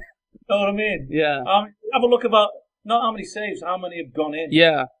 You know what I mean? yeah, Have a look about, not how many saves, how many have gone in.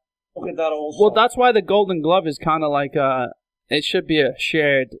 yeah. Look at that also. Well, that's why the Golden Glove is kind of like it should be a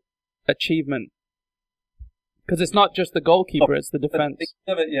shared achievement because it's not just the goalkeeper; it's the defense.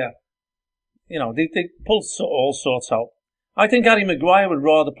 Yeah. You know, they pull all sorts out. I think Harry Maguire would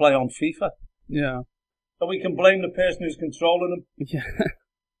rather play on FIFA. Yeah, So we can blame the person who's controlling him. yeah, It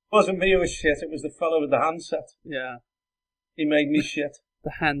wasn't me who was shit, it was the fellow with the handset. yeah. He made me shit.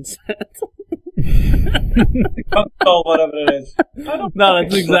 The handset. Console, whatever it is. I don't no, fucking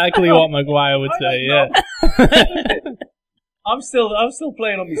that's exactly what Maguire would I don't say. know. Yeah. I'm still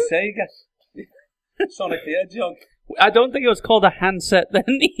playing on my Sega. Sonic the Hedgehog. I don't think it was called a handset then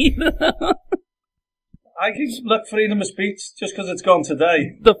either. I can look freedom of speech just because it's gone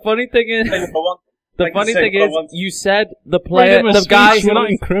today. The funny thing is, Say what I want. the I can funny say thing what I is, want. you said the player, Freedom of the guy speech, who we're not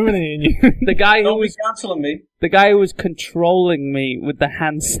was, incriminating you. the guy who Don't be was cancelling me. the guy who was controlling me with the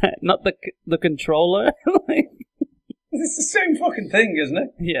handset, not the controller. Like, It's the same fucking thing, isn't it?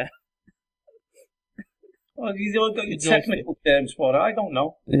 yeah, Well, you've all got your technical terms for it. I don't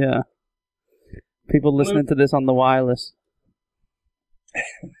know. yeah. People listening to this on the wireless.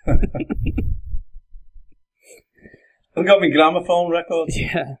 I've got my gramophone records.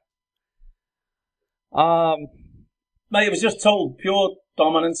 Yeah. Mate, it was just told pure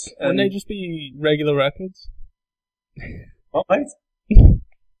dominance. Wouldn't And, they just be regular records? what, mate?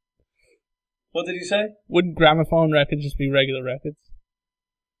 What did he say? Wouldn't gramophone records just be regular records?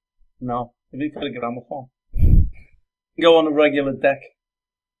 No, if you put a gramophone. Go on a regular deck.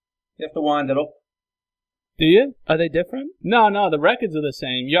 You have to wind it up. Do you? Are they different? No, the records are the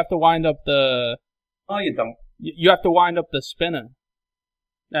same. You have to wind up the. No, you don't. You have to wind up the spinner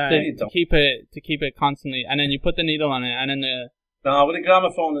you to don't. keep it constantly, and then you put the needle on it, and then No, with a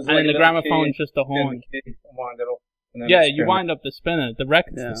gramophone, there's and like then a the little gramophone's key, just a spin the horn. key and wind it up. And then Yeah, it's you spinning. wind up the spinner. The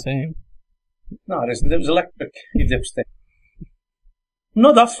record's Yeah. the same. No, it isn't. It was electric, you dipstick. I'm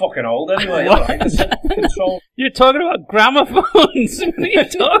not that fucking old anyway. What? Alright? It's control. You're talking about gramophones. What are you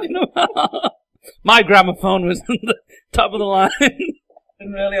talking about? My gramophone was on the top of the line.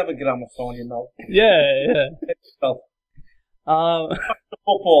 Didn't really have a gramophone, you know. Yeah. Well, Um,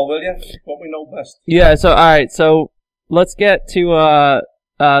 football, will you? What we know best. yeah. So all right. So let's get to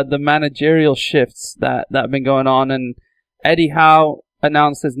the managerial shifts that have been going on. And Eddie Howe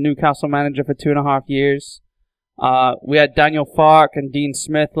announced as Newcastle manager for 2.5 years. We had Daniel Farke and Dean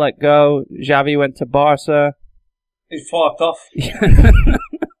Smith let go. Xavi went to Barca. He's fucked off.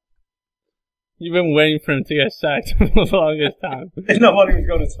 You've been waiting for him to get sacked for the longest time. I didn't know what he was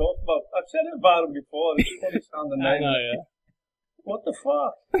going to talk about. I've said it about him before. It's funny sounding I name. know, yeah. What the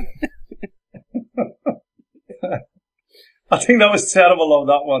fuck? I think that was terrible of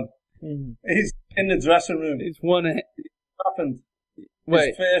that one. Mm. He's in the dressing room. It's one. Happened. Wait.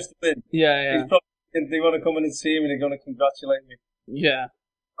 His first win. Yeah. He's probably, they want to come in and see him and they're going to congratulate me. Yeah.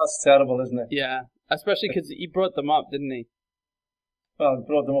 That's terrible, isn't it? Yeah. Especially because he brought them up, didn't he? Well, he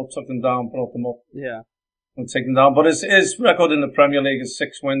brought them up, took them down, brought them up, Yeah. and take them down. But his record in the Premier League is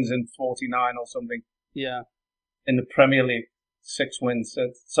 6 wins in 49 or something. Yeah. In the Premier League, 6 wins.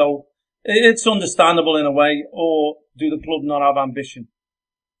 So it's understandable in a way. Or do the club not have ambition?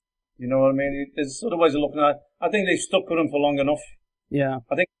 You know what I mean? There's other ways of looking at it. I think they've stuck with him for long enough. Yeah.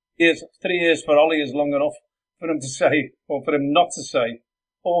 I think 3 years for Ollie is long enough for him to say, or for him not to say,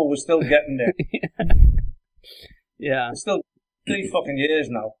 oh, we're still getting there. Yeah. It's still 3 fucking years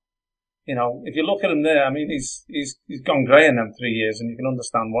now. You know, if you look at him there, I mean, he's gone grey in them 3 years, and you can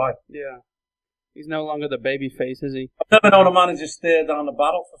understand why. Yeah. He's no longer the baby face, is he? I've never known a manager stare down the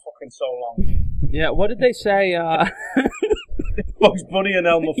barrel for fucking so long. Yeah. What did they say? Bugs Bunny and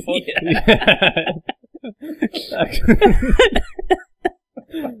Elmer Fudd.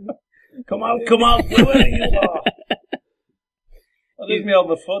 Come out, whoever you are. That is me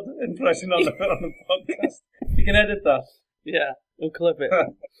Elmer Fudd impression on the podcast. You can edit that. Yeah, we'll clip it.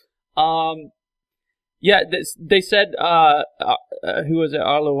 Yeah, they said, who was it?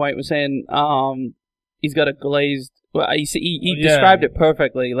 Arlo White was saying, he's got a glazed. Well, he described it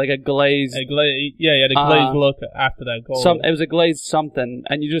perfectly, like a glazed. He had a glazed look after that goal. It was a glazed something,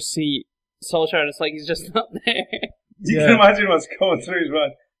 and you just see Solskjaer, and it's like he's just not there. You can imagine what's going through his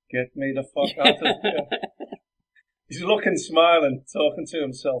mind. Get me the fuck out of here. He's looking, smiling, talking to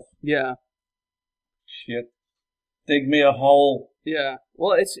himself. Yeah. Shit. Dig me a hole. Yeah.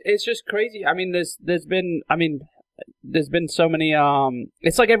 Well, it's just crazy. I mean, there's been so many.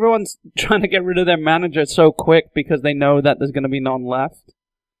 It's like everyone's trying to get rid of their manager so quick because they know that there's going to be none left.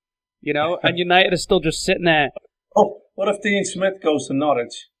 You know, and United is still just sitting there. Oh, what if Dean Smith goes to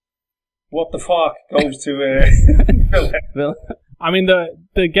Norwich? What the fuck goes to Villa? I mean,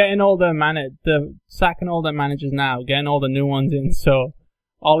 they're getting all they're sacking all their managers now, getting all the new ones in. So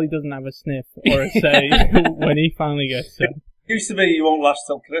Ollie doesn't have a sniff or a say when he finally gets sick. It used to be you won't last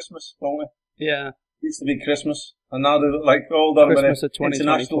till Christmas, won't it? Yeah. It used to be Christmas, and now they're like, hold on a minute,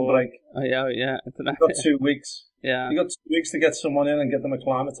 international break. Oh yeah. You've got 2 weeks. Yeah. You got 2 weeks to get someone in and get them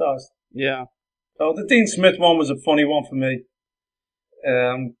acclimatised. Yeah. So the Dean Smith one was a funny one for me.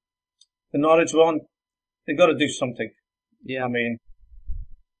 The Norwich one, they've got to do something. Yeah. I mean,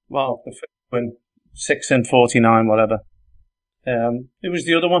 well, the first win, 6 in 49, whatever. Who was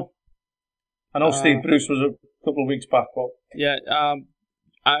the other one? I know Steve Bruce was a couple of weeks back, but yeah.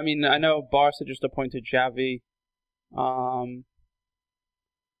 I mean, I know Barca just appointed Xavi. I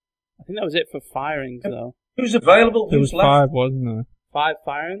think that was it for firings, though. Who's available? There Who's was left? 5, wasn't there? 5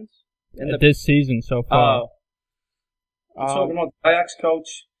 firings This season so far. We're talking about the Ajax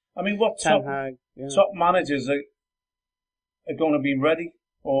coach. I mean, what Ten Hag, top managers are going to be ready?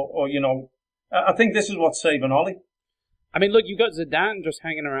 Or you know, I think this is what's saving Ollie. I mean, look, you got Zidane just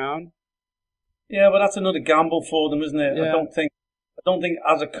hanging around. Yeah, but that's another gamble for them, isn't it? Yeah. I don't think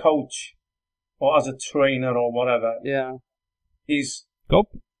as a coach or as a trainer or whatever. Yeah. He's Go.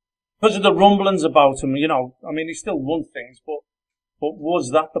 because of the rumblings about him. You know, I mean, he still won things, but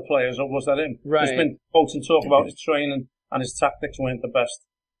was that the players or was that him? Right. There's been quotes and talk about his training and his tactics weren't the best.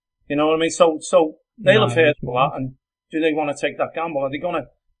 You know what I mean? So they'll have heard all that, and do they want to take that gamble? Are they going to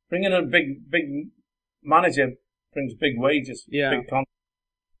bring in a big manager? Brings big wages, big contract.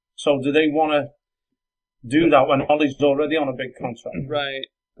 So do they want to do that when Ollie's already on a big contract? Right,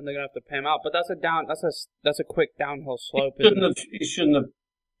 and they're gonna have to pay him out. But that's a quick downhill slope. He shouldn't have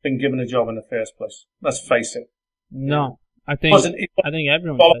been given a job in the first place. Let's face it. No, I think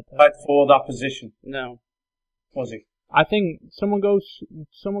everyone said qualified for that position. No, Was he? I think someone goes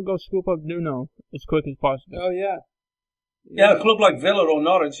scoop up Nuno as quick as possible. Oh yeah. Yeah, a club like Villa or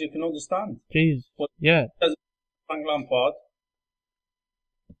Norwich, you can understand. Jeez. Yeah. Frank Lampard.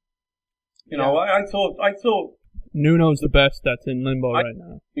 You know, I thought Nuno's the best that's in limbo right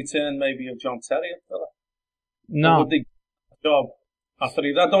now. Return maybe of John Terry at Villa. No. Would they job after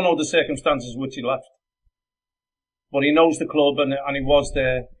I don't know the circumstances which he left. But he knows the club and he was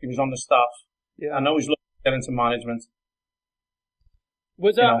there. He was on the staff. Yeah. I know he's looking to get into management.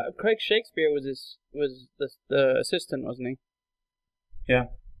 Was Craig Shakespeare was the assistant, wasn't he? Yeah.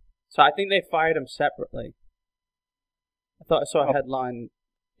 So I think they fired him separately. I thought I saw a headline.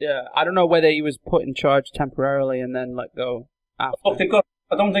 Yeah, I don't know whether he was put in charge temporarily and then let go after. Look, they've got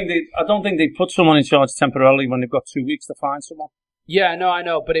I don't think they put someone in charge temporarily when they've got 2 weeks to find someone. Yeah, no, I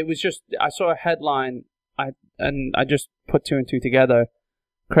know, but it was just I saw a headline, and I just put two and two together.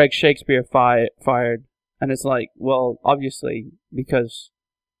 Craig Shakespeare fired, and it's like, well, obviously because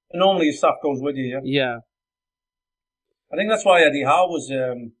Normally your staff goes with you. Yeah. yeah, I think that's why Eddie Howe was.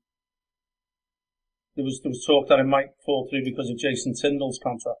 There was talk that it might fall through because of Jason Tyndall's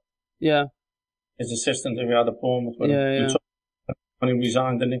contract. yeah, His assistant who he had at Bournemouth with Yeah, him. yeah. When he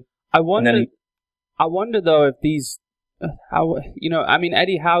resigned, didn't he? I wonder. then I wonder though if these, how I mean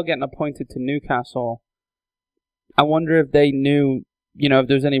Eddie Howe getting appointed to Newcastle. I wonder if they knew, if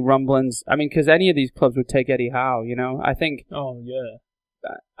there's any rumblings. I mean, because any of these clubs would take Eddie Howe. I think. Oh yeah.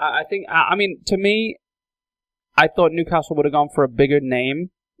 I think. I mean, to me, I thought Newcastle would have gone for a bigger name.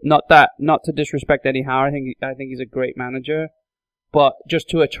 Not to disrespect Eddie Howe. I think he's a great manager, but just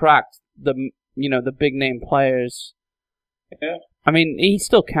to attract the big name players. Yeah. I mean, he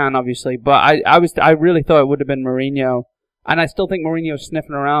still can, obviously, but I really thought it would have been Mourinho, and I still think Mourinho's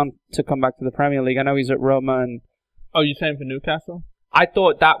sniffing around to come back to the Premier League. I know he's at Roma, and Oh, you saying for Newcastle? I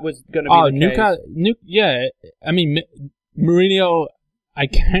thought that was going to be the case. Newcastle. Yeah, I mean Mourinho. I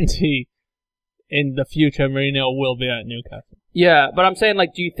guarantee in the future Mourinho will be at Newcastle. Yeah, but I'm saying,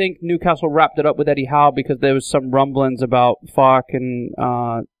 like, do you think Newcastle wrapped it up with Eddie Howe because there was some rumblings about Fark and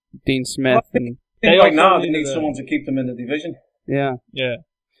Dean Smith? And right now they need someone to keep them in the division. yeah,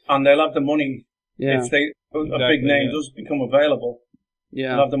 And they'll have the money yeah, if a big name does become available. yeah.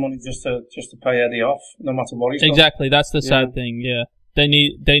 They'll have the money just to pay Eddie off, no matter what he's done. Exactly. That's the sad thing. Yeah, they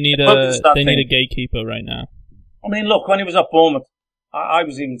need That's the sad a thing. gatekeeper right now. I mean, look, when he was at Bournemouth, I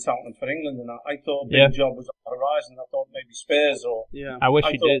was even touting for England, and I thought a bigger job was on the horizon. I thought maybe Spurs or Yeah. I wish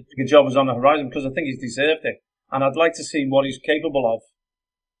I he thought did. a bigger job was on the horizon because I think he's deserved it, and I'd like to see what he's capable of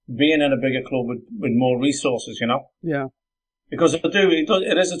being in a bigger club with more resources. Yeah. Because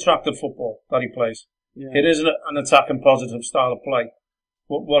it is attractive football that he plays. Yeah. It is an attacking, positive style of play.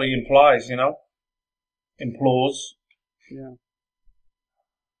 What he implies, implores. Yeah.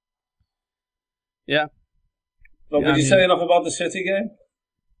 Yeah. Look, did you say enough about the City game?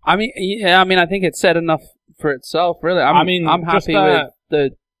 I mean, I think it said enough for itself, really. I'm just, happy with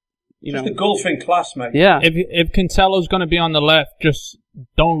the, Just the golf in class, mate. yeah. If Cancelo's going to be on the left, just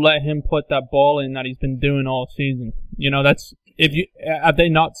don't let him put that ball in that he's been doing all season. Have they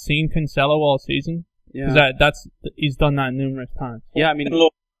not seen Cancelo all season? Yeah. Because he's done that numerous times. Yeah, I mean,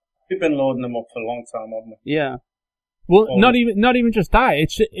 We've been loading them up for a long time, haven't we? yeah. Well, not even just that.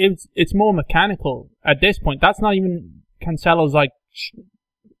 It's more mechanical at this point. That's not even Cancelo's like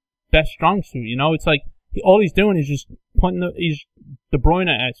best strong suit. It's like all he's doing is just he's De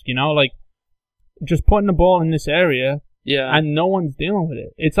Bruyne-esque. Like just putting the ball in this area, Yeah. and no one's dealing with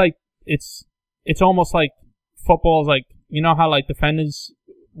it. It's like it's almost like football's like how like defenders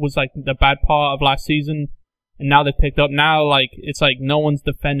was like the bad part of last season, and now they picked up. Now like it's like no one's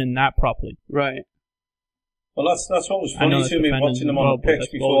defending that properly. Right. Well, that's what was funny to me watching them on the pitch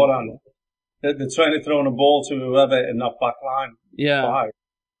beforehand. They're trying to throw a ball to whoever in that back line. Yeah. Five.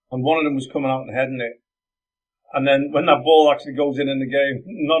 And one of them was coming out and heading it. And then when that ball actually goes in the game,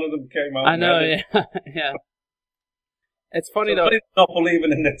 none of them came out. I know. Yeah. Yeah. It's funny though. They're not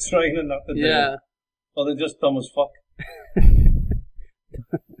believing in their training that they're doing. Yeah. Well, they're just dumb as fuck.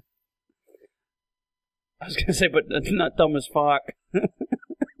 I was gonna say, but not dumb as fuck.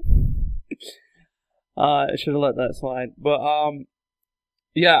 I should have let that slide. But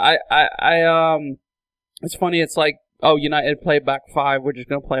yeah, I it's funny. It's like, oh, United play back five. We're just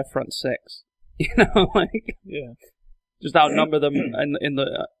gonna play a front six. Like Yeah. just outnumber them in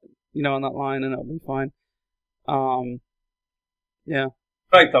the on that line, and it'll be fine. Yeah.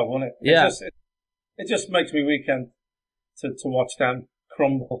 Right though, won't it? Yeah. It just makes me weekend to watch them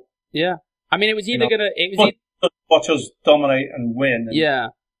crumble. Yeah. I mean, it was either Watch us dominate and win. And yeah.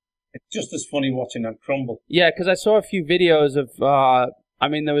 It's just as funny watching them crumble. Yeah, because I saw a few videos of,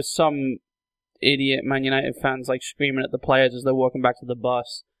 there was some idiot Man United fans, like, screaming at the players as they're walking back to the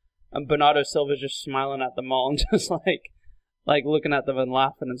bus. And Bernardo Silva's just smiling at them all and just, like looking at them and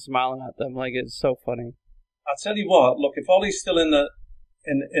laughing and smiling at them. Like, it's so funny. I'll tell you what, look, if Ollie's still in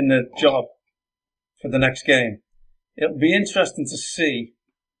the job for the next game, it'll be interesting to see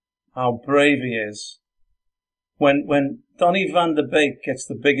how brave he is when Donny van der Beek gets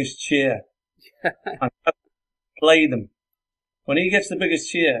the biggest cheer and play them. When he gets the biggest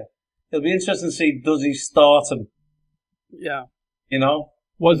cheer, it'll be interesting to see, does he start him? Yeah.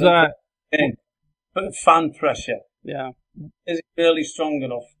 Was that But fan pressure. Yeah. Is he really strong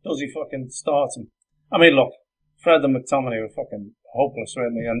enough? Does he fucking start him? I mean, look, Fred and McTominay were fucking hopeless,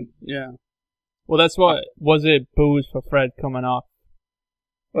 weren't they? And yeah. Well, that's what was it. Booze for Fred coming off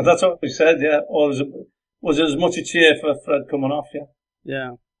Well, that's what we said, yeah. Or was it as much a cheer for Fred coming off, yeah?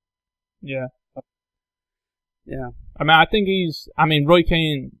 Yeah. Yeah. Yeah. I mean, I think Roy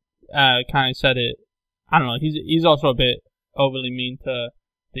Keane kind of said it. I don't know. He's also a bit overly mean to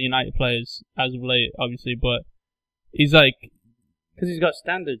the United players as of late, obviously, but he's like, because he's got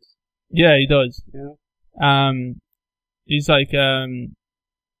standards. Yeah, he does. Yeah. He's like,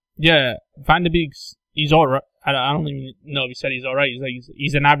 yeah, Van der Beek's, he's alright. I don't even know if he said he's alright. He's like,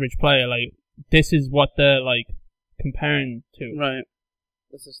 he's an average player. Like, this is what they're like comparing to. Right.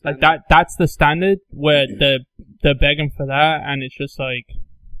 Like that's the standard where they're begging for that, and it's just like,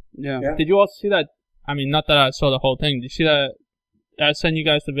 yeah. Did you also see that? I mean, not that I saw the whole thing. Did you see that? I sent you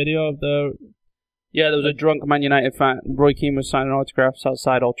guys the video of the. Yeah, there was a drunk Man United fan. Roy Keane was signing autographs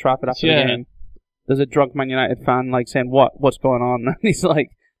outside Old Trafford after the game. There's a drunk Man United fan like saying, "What's going on?" And he's like,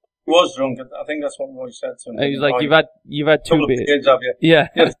 he was drunk. I think that's what Roy said to him. He's like, "You've had 2 beers, kids, have you?" Yeah.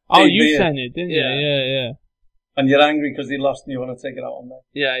 Oh, you sent it, didn't you? Yeah. And you're angry because they lost and you want to take it out on me.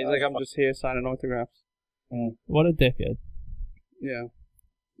 Yeah, he's like, I'm just here signing autographs. What a dickhead. Yeah.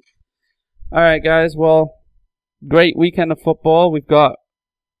 All right, guys. Well, great weekend of football. We've got.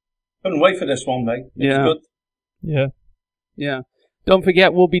 Couldn't wait for this one, mate. It's good. Yeah. Yeah. Don't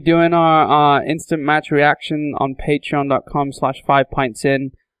forget, we'll be doing our instant match reaction on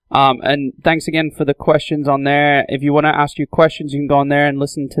patreon.com/5pints-in. And thanks again for the questions on there. If you want to ask your questions, you can go on there and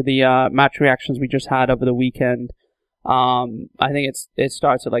listen to the match reactions we just had over the weekend. I think it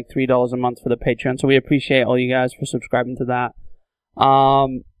starts at like $3 a month for the Patreon, so we appreciate all you guys for subscribing to that.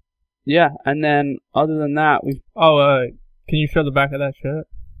 Yeah, and then other than that, can you show the back of that shirt?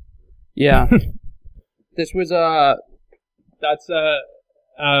 Yeah. This was that's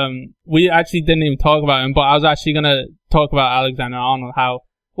we actually didn't even talk about him, but I was actually gonna talk about Alexander Arnold.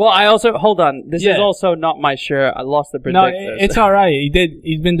 Well, hold on. This is also not my shirt. I lost the predictors. No, it's alright.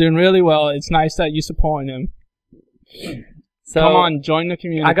 He's been doing really well. It's nice that you're supporting him. So, come on, join the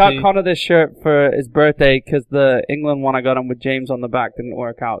community. I got Connor this shirt for his birthday because the England one I got him with James on the back didn't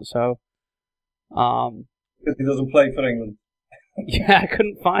work out, so. Because he doesn't play for England. Yeah, I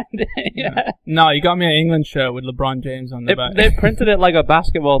couldn't find it. Yeah. No, you got me an England shirt with LeBron James on the back. They printed it like a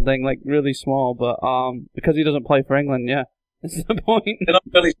basketball thing, like really small, but because he doesn't play for England, yeah. This is the point. They're not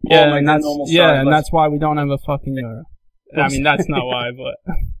really small, and that's why we don't have a fucking Euro. I mean, that's not why, but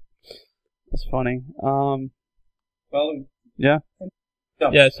that's funny. Well, yeah.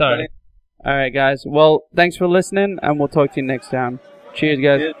 Yeah, sorry. All right, guys. Well, thanks for listening, and we'll talk to you next time. Cheers,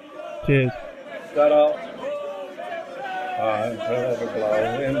 guys. Cheers. Shout out. I'm forever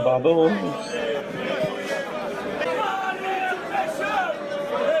blowing bubbles.